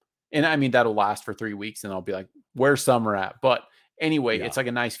home. And I mean, that'll last for 3 weeks and I'll be like, where's summer at? But anyway, yeah, it's like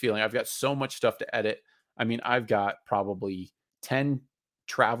a nice feeling. I've got so much stuff to edit. I mean, I've got probably 10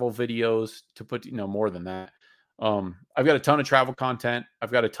 travel videos to put, more than that. I've got a ton of travel content.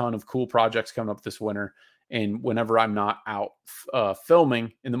 I've got a ton of cool projects coming up this winter. And whenever I'm not out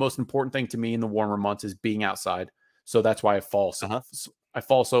filming, and the most important thing to me in the warmer months is being outside. So that's why uh-huh, I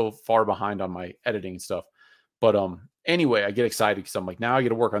fall so far behind on my editing and stuff. But anyway, I get excited because I'm like, now I get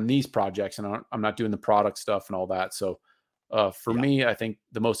to work on these projects, and I'm not doing the product stuff and all that. So for yeah, me, I think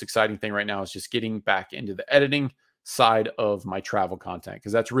the most exciting thing right now is just getting back into the editing side of my travel content,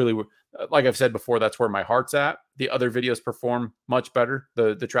 because that's really like I've said before, that's where my heart's at. The other videos perform much better.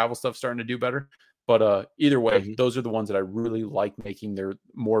 The travel stuff's starting to do better. But either way, mhm, those are the ones that I really like making. They're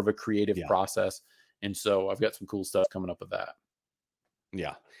more of a creative yeah, process. And so I've got some cool stuff coming up with that.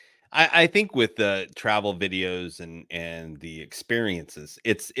 yeah. I think with the travel videos and the experiences,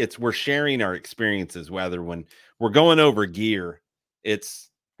 it's we're sharing our experiences, whether when we're going over gear,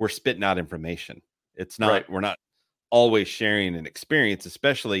 it's we're spitting out information. It's Right. not we're not always sharing an experience,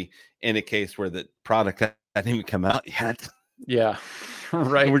 especially in a case where the product hasn't even come out yet. Yeah.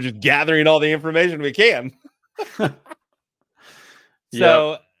 And Right. we're just gathering all the information we can.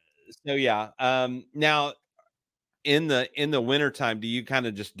 Yep. So yeah. Now in the wintertime, do you kind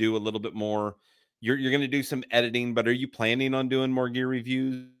of just do a little bit more? You're going to do some editing, but are you planning on doing more gear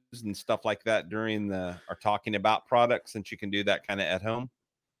reviews and stuff like that during the or talking about products, since you can do that kind of at home?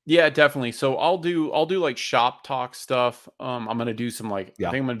 Yeah, definitely. So I'll do like shop talk stuff. I'm gonna do some like I Yeah.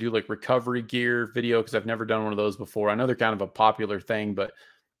 think I'm gonna do like recovery gear video because I've never done one of those before. I know they're kind of a popular thing, but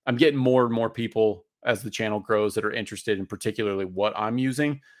I'm getting more and more people as the channel grows that are interested in particularly what I'm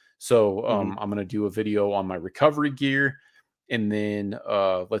using. So Hmm. I'm gonna do a video on my recovery gear, and then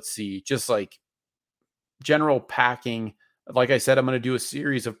let's see, just like general packing. Like I said, I'm going to do a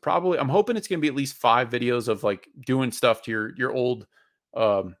series of probably, I'm hoping it's going to be at least 5 videos of like doing stuff to your old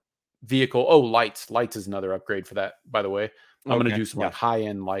um, vehicle. Oh, lights. Lights is another upgrade for that, by the way. I'm going to Okay. do some Yeah. like high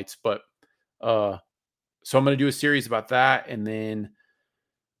end lights, but uh, so I'm going to do a series about that. And then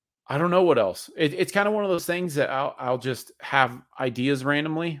I don't know what else. It's kind of one of those things that I'll just have ideas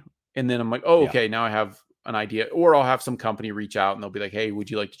randomly, and then I'm like, oh, Yeah. okay, now I have an idea, or I'll have some company reach out and they'll be like, hey, would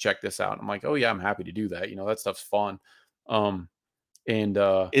you like to check this out? I'm like, oh yeah, I'm happy to do that. That stuff's fun. Um, and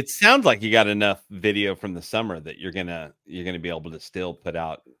It sounds like you got enough video from the summer that you're gonna be able to still put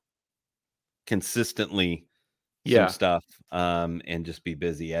out consistently some yeah, stuff, and just be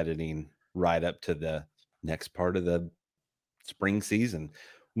busy editing right up to the next part of the spring season.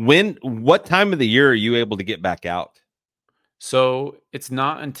 What time of the year are you able to get back out? so it's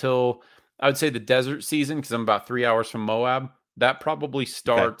not until I would say the desert season because I'm about 3 hours from Moab. That probably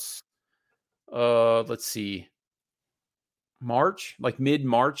Okay. starts. Let's see, March, like mid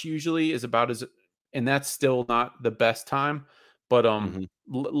March usually is about as, and that's still not the best time, but Mhm.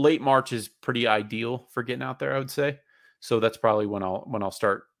 late March is pretty ideal for getting out there, I would say. So that's probably when I'll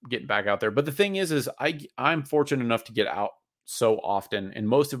start getting back out there. But the thing is I'm fortunate enough to get out so often, and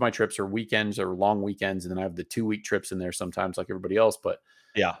most of my trips are weekends or long weekends, and then I have the 2 week trips in there sometimes, like everybody else. But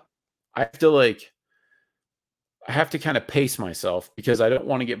Yeah. I feel like I have to kind of pace myself because I don't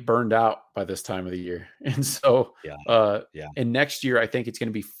want to get burned out by this time of the year. And so, Yeah. uh, Yeah. and next year, I think it's going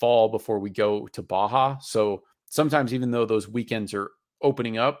to be fall before we go to Baja. So sometimes, even though those weekends are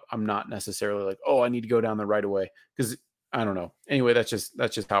opening up, I'm not necessarily like, oh, I need to go down there right away because I don't know. Anyway, that's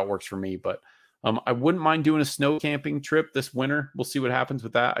just how it works for me. But I wouldn't mind doing a snow camping trip this winter. We'll see what happens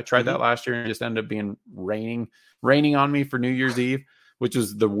with that. I tried that Mhm. last year and it just ended up being raining on me for New Year's Eve, which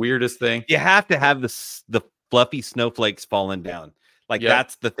was the weirdest thing. You have to have the fluffy snowflakes falling down. Like, Yep.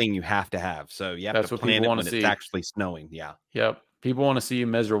 that's the thing you have to have. So you have to That's what plan people it want to when it's see. actually snowing. Yeah. Yep. People want to see you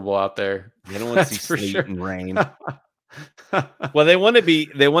miserable out there. They don't want to That's see for sleet sure. and rain. Well, they want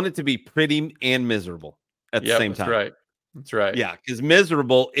it to be pretty and miserable at the Yep, same that's time. right. That's right. Yeah, because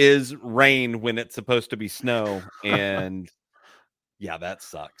miserable is rain when it's supposed to be snow, and yeah, that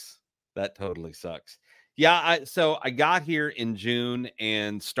sucks. That totally sucks. Yeah, I got here in June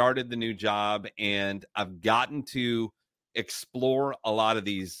and started the new job, and I've gotten to explore a lot of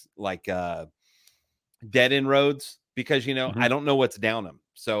these like dead end roads because I don't know what's down them.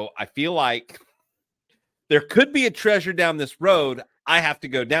 So I feel like there could be a treasure down this road. I have to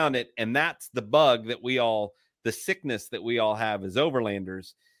go down it, and that's the bug that the sickness that we all have as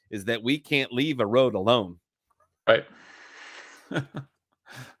overlanders, is that we can't leave a road alone. Right.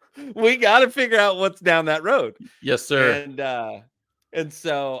 We got to figure out what's down that road. Yes, sir. And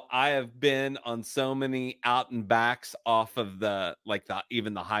so I have been on so many out and backs off of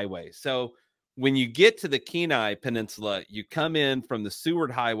even the highway. So when you get to the Kenai Peninsula, you come in from the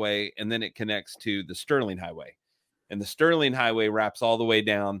Seward Highway, and then it connects to the Sterling Highway. And the Sterling Highway wraps all the way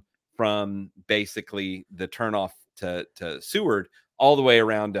down from basically the turnoff to Seward all the way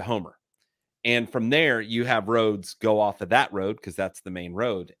around to Homer. And from there, you have roads go off of that road because that's the main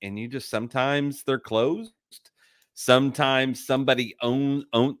road. And sometimes they're closed. Sometimes somebody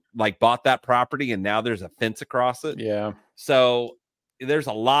bought that property and now there's a fence across it. Yeah. So there's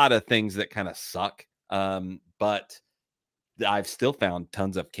a lot of things that kind of suck. But I've still found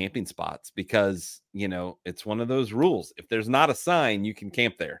tons of camping spots because, it's one of those rules. If there's not a sign, you can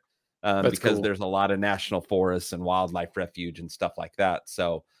camp there because cool. There's a lot of national forests and wildlife refuge and stuff like that.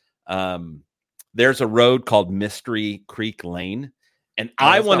 So there's a road called Mystery Creek Lane, and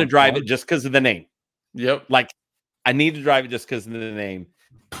I want to drive it just because of the name. Yep. Like, I need to drive it just because of the name.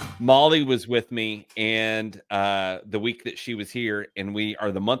 Molly was with me, and the week that she was here,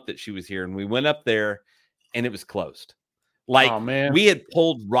 the month that she was here, and we went up there, and it was closed. Like, oh, man. We had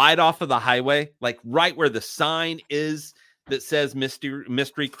pulled right off of the highway, like right where the sign is that says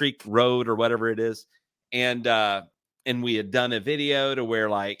Mystery Creek Road or whatever it is, and we had done a video to where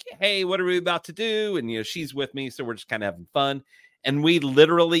like, hey, what are we about to do? And, she's with me. So we're just kind of having fun. And we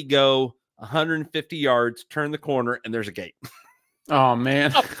literally go 150 yards, turn the corner, and there's a gate. Oh,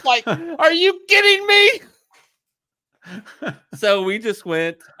 man. I'm like, are you kidding me? So we just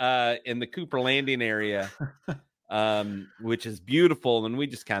went in the Cooper Landing area, which is beautiful. And we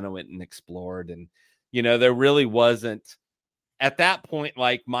just kind of went and explored. And, there really wasn't at that point,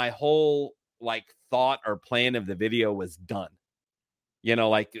 like my whole thought or plan of the video was done.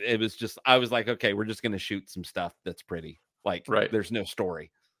 It was just, I was like, okay, we're just going to shoot some stuff that's pretty. Like, right. There's no story.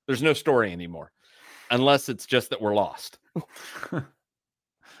 There's no story anymore, unless it's just that we're lost.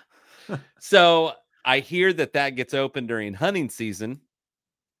 So I hear that gets open during hunting season.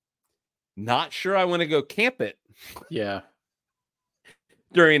 Not sure I want to go camp it. Yeah.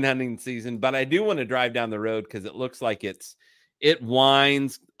 During hunting season, but I do want to drive down the road because it looks like it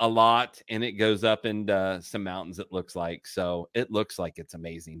winds a lot and it goes up into some mountains, it looks like. So it looks like it's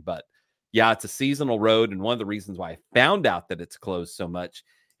amazing. But yeah, it's a seasonal road. And one of the reasons why I found out that it's closed so much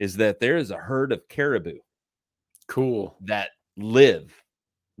is that there is a herd of caribou. Cool. That live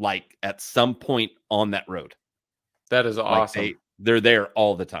like at some point on that road. That is awesome. Like they're there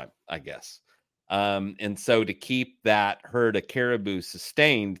all the time, I guess. And so to keep that herd of caribou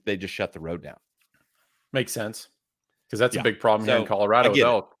sustained, they just shut the road down. Makes sense. Because that's a big problem here in Colorado with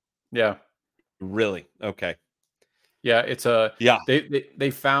elk. Yeah. Really? Okay. Yeah, it's they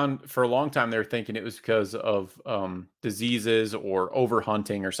found for a long time they were thinking it was because of diseases or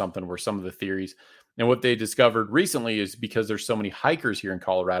overhunting or something were some of the theories. And what they discovered recently is because there's so many hikers here in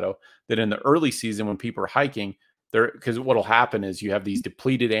Colorado that in the early season when people are hiking, because what'll happen is you have these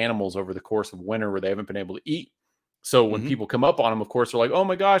depleted animals over the course of winter where they haven't been able to eat. So when people come up on them, of course, they're like, oh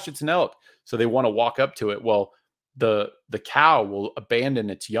my gosh, it's an elk. So they want to walk up to it. Well, the cow will abandon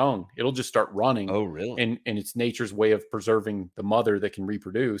its young. It'll just start running. Oh, really? And it's nature's way of preserving the mother that can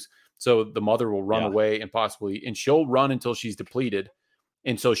reproduce. So the mother will run away and she'll run until she's depleted.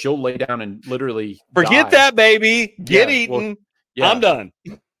 And so she'll lay down and literally forget that, baby. Get eaten. I'm done.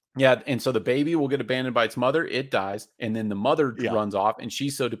 Yeah. And so the baby will get abandoned by its mother. It dies. And then the mother runs off and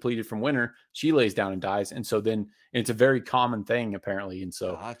she's so depleted from winter, she lays down and dies. And so then it's a very common thing apparently. And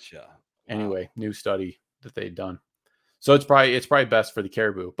so anyway, new study that they'd done. So it's probably best for the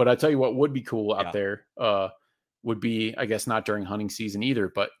caribou. But I tell you what would be cool out there would be, I guess not during hunting season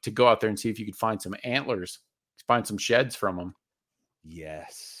either, but to go out there and see if you could find some antlers, find some sheds from them.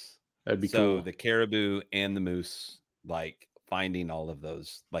 Yes. That'd be cool. So the caribou and the moose, like finding all of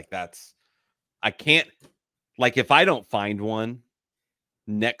those, like I can't, like if I don't find one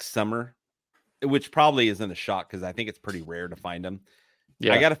next summer, which probably isn't a shock because I think it's pretty rare to find them.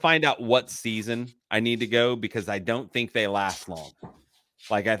 Yeah. I got to find out what season I need to go because I don't think they last long.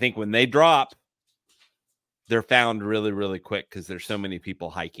 Like I think when they drop, they're found really, really quick because there's so many people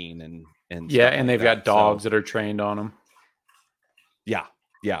hiking and and they've got dogs that are trained on them.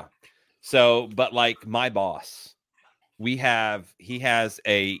 Yeah. So, but like my boss, he has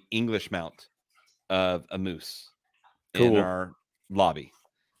a English mount of a moose, in Cool. our lobby.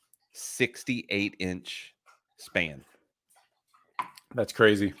 68-inch span. That's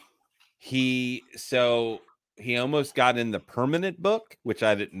crazy. He almost got in the permanent book, which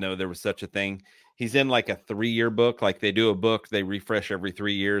I didn't know there was such a thing. He's in like a 3-year book. Like they do a book, they refresh every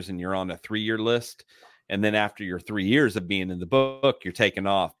 3 years, and you're on a 3-year list. And then after your 3 years of being in the book, you're taken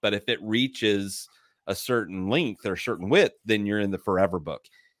off. But if it reaches a certain length or a certain width, then you're in the forever book.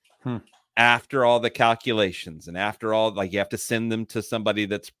 After all the calculations and after all, like you have to send them to somebody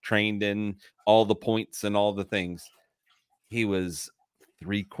that's trained in all the points and all the things. He was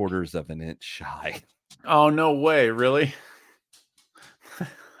 3/4 of an inch shy. Oh, no way. Really?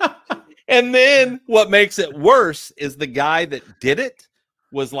 And then what makes it worse is the guy that did it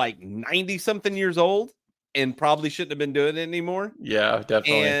was like 90 something years old and probably shouldn't have been doing it anymore. Yeah,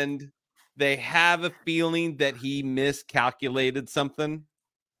 definitely. And they have a feeling that he miscalculated something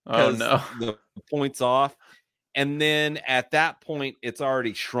Oh, because no. the point's off. And then at that point, it's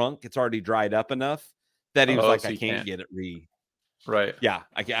already shrunk. It's already dried up enough that he was like, So I you can't get it Right. Yeah.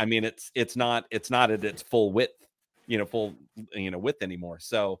 I mean, it's not at its full width, full, width anymore.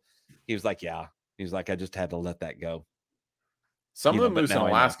 So he was like, yeah. He was like, I just had to let that go. Some of the But moose in now I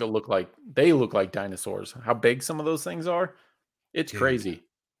know. Alaska look like dinosaurs. How big some of those things are. It's crazy.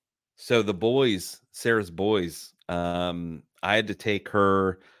 So the boys, Sarah's boys, I had to take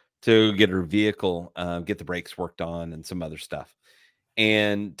her to get her vehicle, get the brakes worked on and some other stuff,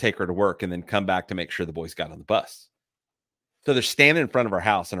 and take her to work and then come back to make sure the boys got on the bus. So they're standing in front of our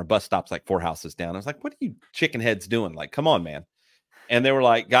house and our bus stops like 4 houses down. I was like, what are you chicken heads doing? Like, come on, man. And they were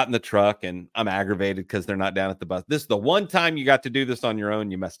like, got in the truck, and I'm aggravated because they're not down at the bus. This is the one time you got to do this on your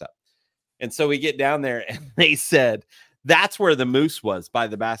own. You messed up. And so we get down there and they said, that's where the moose was, by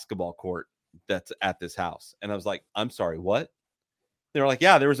the basketball court that's at this house. And I was like, I'm sorry, what? They were like,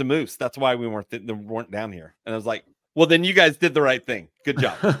 yeah, there was a moose. That's why we weren't down here. And I was like, well, then you guys did the right thing. Good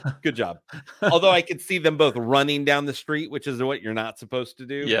job. Good job. Although I could see them both running down the street, which is what you're not supposed to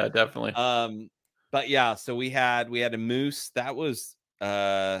do. Yeah, definitely. But yeah, so we had a moose. That was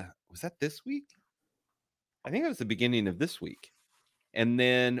that this week? I think it was the beginning of this week. And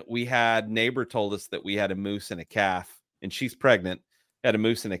then we had neighbor told us that we had a moose and a calf, and she's pregnant. Had a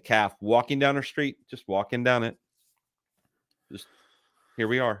moose and a calf walking down her street, just walking down it. Just here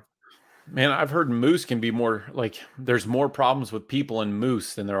we are. Man, I've heard moose can be more like there's more problems with people and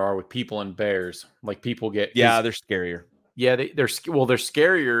moose than there are with people and bears. Like people get they're scarier. Yeah, they're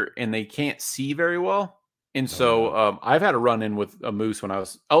scarier and they can't see very well. And so I've had a run in with a moose when I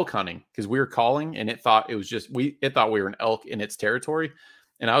was elk hunting because we were calling and it thought it thought we were an elk in its territory.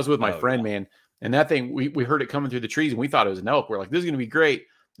 And I was with my friend, man, and that thing we heard it coming through the trees and we thought it was an elk. We're like, this is gonna be great.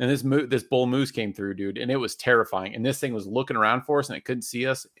 And this bull moose came through, dude, and it was terrifying. And this thing was looking around for us and it couldn't see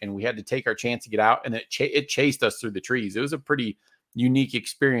us, and we had to take our chance to get out. And it chased us through the trees. It was a pretty unique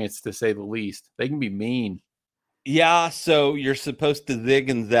experience to say the least. They can be mean. Yeah, so you're supposed to zig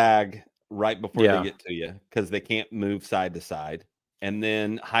and zag right before they get to you because they can't move side to side, and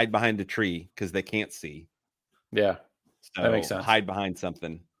then hide behind a tree because they can't see. Yeah, so that makes sense. Hide behind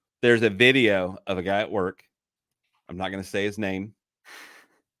something. There's a video of a guy at work. I'm not going to say his name,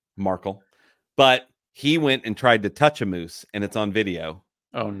 Markle, but he went and tried to touch a moose, and it's on video.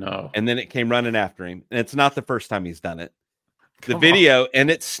 Oh no! And then it came running after him, and it's not the first time he's done it. The video, and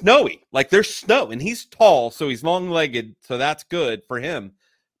it's snowy, like there's snow, and he's tall, so he's long-legged, so that's good for him.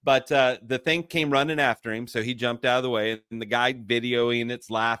 But the thing came running after him, so he jumped out of the way, and the guy videoing it's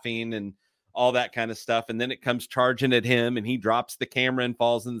laughing and all that kind of stuff, and then it comes charging at him, and he drops the camera and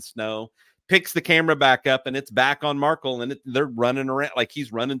falls in the snow, picks the camera back up, and it's back on Markle, and they're running around like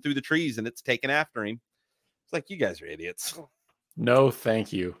he's running through the trees, and it's taking after him. It's like, you guys are idiots. No,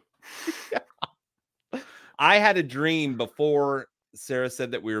 thank you. I had a dream before Sarah said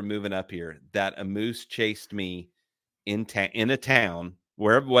that we were moving up here that a moose chased me in a town,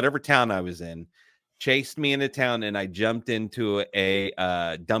 whatever town I was in, chased me in a town, and I jumped into a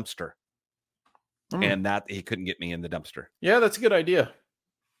dumpster, and that he couldn't get me in the dumpster. Yeah, that's a good idea.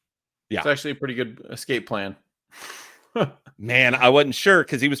 Yeah, it's actually a pretty good escape plan. Man, I wasn't sure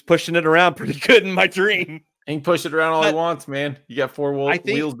because he was pushing it around pretty good in my dream. He can push it around all he wants, man. You got four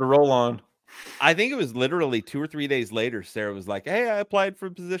wheels to roll on. I think it was literally 2 or 3 days later. Sarah was like, "Hey, I applied for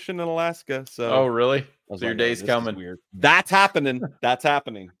a position in Alaska." So, oh, really? So your like, day's coming. Weird. That's happening. That's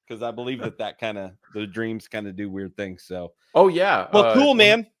happening because I believe that kind of the dreams kind of do weird things. So, oh yeah. Well, cool,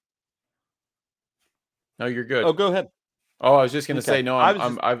 man. No, you're good. Oh, go ahead. Oh, I was just gonna say no.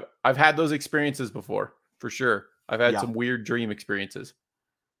 I've had those experiences before for sure. I've had some weird dream experiences.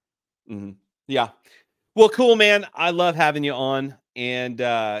 Mm-hmm. Yeah. Well, cool, man. I love having you on. And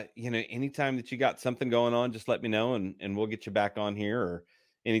anytime that you got something going on, just let me know, and we'll get you back on here. Or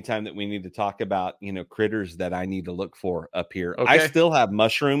anytime that we need to talk about, critters that I need to look for up here. I Okay. still have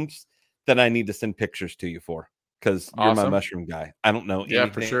mushrooms that I need to send pictures to you for, because you're my Awesome. mushroom guy. I don't know Yeah,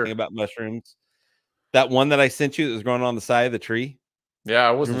 for anything sure. about mushrooms. That one that I sent you that was growing on the side of the tree. Yeah, I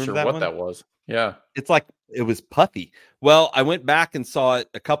Do you wasn't remember sure that what one? that was. Yeah. It's like it was puffy. Well, I went back and saw it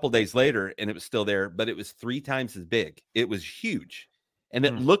a couple days later, and it was still there, but it was 3 times as big. It was huge, and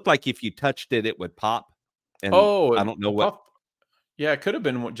it Hmm. looked like if you touched it, it would pop. And Oh, I don't know a what. puff. Yeah, it could have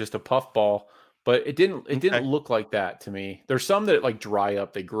been just a puff ball, but it didn't. It didn't Okay. look like that to me. There's some that like dry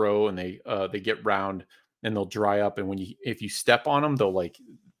up, they grow, and they get round, and they'll dry up. And if you step on them, they'll like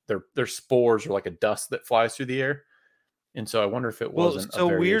their spores are like a dust that flies through the air. And so I wonder if it Well, wasn't it's a so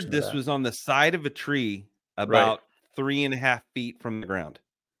weird. variation of This that. was on the side of a tree, Right. about 3.5 feet from the ground,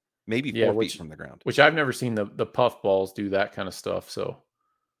 maybe Yeah, 4 feet from the ground. which I've never seen the puff balls do that kind of stuff. So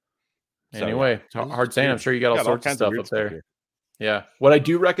So yeah, anyway, it's this is hard just saying. I'm weird. sure you got We all got all sorts of kinds of stuff weird up stuff there. here. Yeah. What I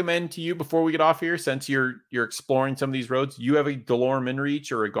do recommend to you before we get off here, since you're exploring some of these roads, you have a DeLorme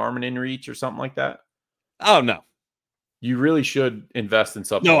InReach or a Garmin InReach or something like that. Oh no, You really should invest in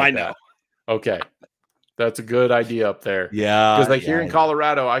something no, I like know. that. Okay. That's a good idea up there. Because Yeah, like yeah, here in I know.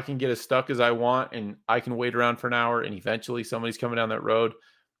 Colorado, I can get as stuck as I want and I can wait around for an hour and eventually somebody's coming down that road.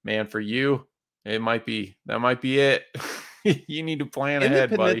 Man, for you, that might be it. You need to plan In the ahead,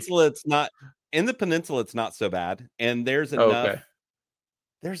 buddy. peninsula, it's not. In the peninsula, it's not so bad, and there's enough. Okay.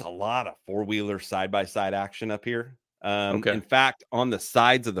 There's a lot of four-wheeler side-by-side action up here. Okay. In fact, on the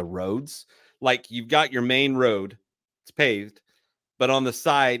sides of the roads, like you've got your main road, it's paved, but on the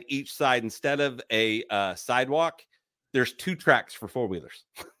side, each side, instead of a sidewalk, there's 2 tracks for four-wheelers.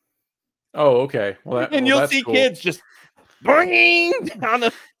 Oh, okay. And Well you'll that's see cool. kids just boing down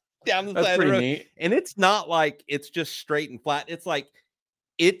the That's side of the pretty road. neat. And it's not like it's just straight and flat. It's like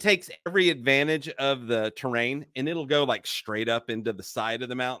it takes every advantage of the terrain, and it'll go like straight up into the side of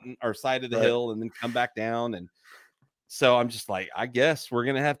the mountain or side of the Right. hill and then come back down. And so I'm just like, I guess we're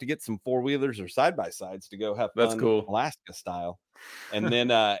gonna have to get some four-wheelers or side-by-sides to go have That's fun cool. Alaska style. And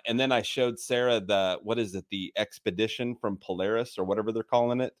then I showed Sarah the, what is it, the Expedition from Polaris or whatever they're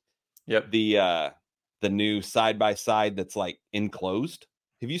calling it. Yep. The new side-by-side that's like enclosed.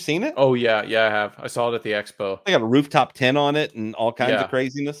 Have you seen it? Oh yeah, yeah, I have. I saw it at the expo. They got a rooftop tent on it and all kinds of Yeah.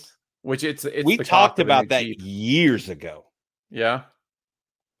 craziness. Which it's We the cost talked of a new about that Jeep. years ago, Yeah.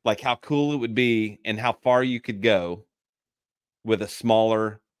 like how cool it would be and how far you could go with a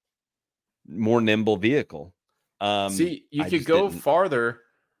smaller, more nimble vehicle. See, you I could just go didn't, farther,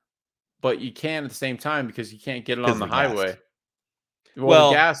 but you can't at the same time because you can't get it because on of the the gas. highway. Well, the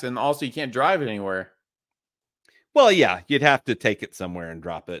Well, gas, and also you can't drive it anywhere. yeah, you'd have to take it somewhere and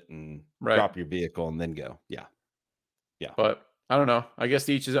drop it and Right. drop your vehicle and then go. Yeah, yeah. But I don't know. I guess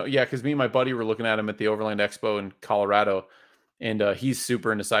each is yeah, because me and my buddy were looking at him at the Overland Expo in Colorado, and he's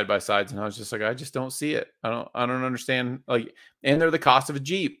super into side by sides, and I was just like, I just don't see it. I don't understand. Like, and they're the cost of a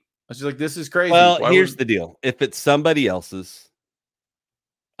Jeep. I was just like, this is crazy. Well, Why here's would? the deal: if it's somebody else's,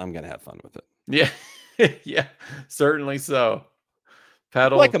 I'm gonna have fun with it. Yeah, yeah, certainly so.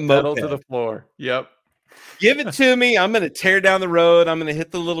 Like a Pedal to the moped. floor. Yep. Give it to me. I'm going to tear down the road. I'm going to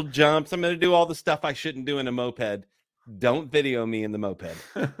hit the little jumps. I'm going to do all the stuff I shouldn't do in a moped. Don't video me in the moped,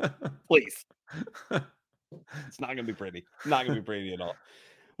 please. It's not going to be pretty. Not going to be pretty at all.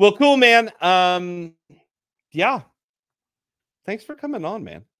 Well, cool, man. Yeah. Thanks for coming on,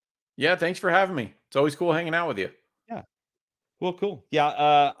 man. Yeah, thanks for having me. It's always cool hanging out with you. Yeah. Well, cool.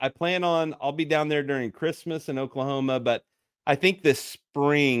 Yeah. I'll be down there during Christmas in Oklahoma, but I think this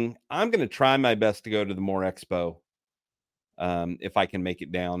spring, I'm going to try my best to go to the More Expo. If I can make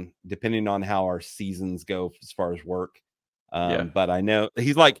it down, depending on how our seasons go as far as work. Yeah. But I know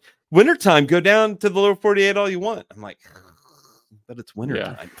he's like, wintertime, go down to the lower 48 all you want. I'm like, but it's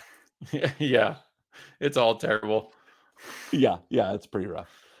wintertime. Yeah. Yeah. It's all terrible. Yeah, it's pretty rough.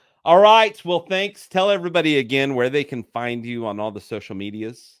 All right. Well, thanks. Tell everybody again where they can find you on all the social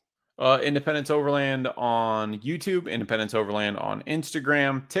medias. Independence Overland on YouTube, Independence Overland on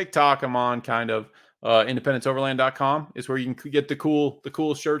Instagram, TikTok. I'm on kind of independenceoverland.com is where you can get the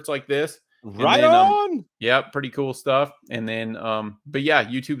cool shirts like this. Right and then, on. Yeah, pretty cool stuff. And then, but yeah,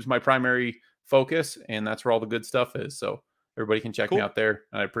 YouTube's my primary focus, and that's where all the good stuff is. So everybody can check me out there,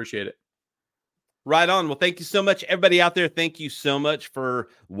 and I appreciate it. Right on. Well, thank you so much, everybody out there. Thank you so much for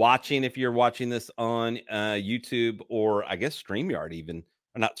watching. If you're watching this on YouTube or I guess StreamYard, even,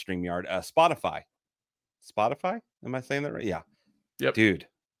 or not StreamYard, Spotify. Spotify? Am I saying that right? Yeah. Yep. Dude,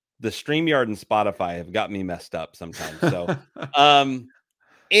 the StreamYard and Spotify have got me messed up sometimes. So,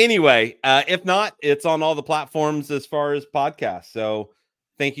 Anyway, if not, it's on all the platforms as far as podcasts. So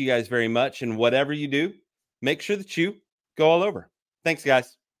thank you guys very much. And whatever you do, make sure that you go all over. Thanks,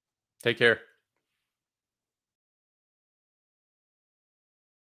 guys. Take care.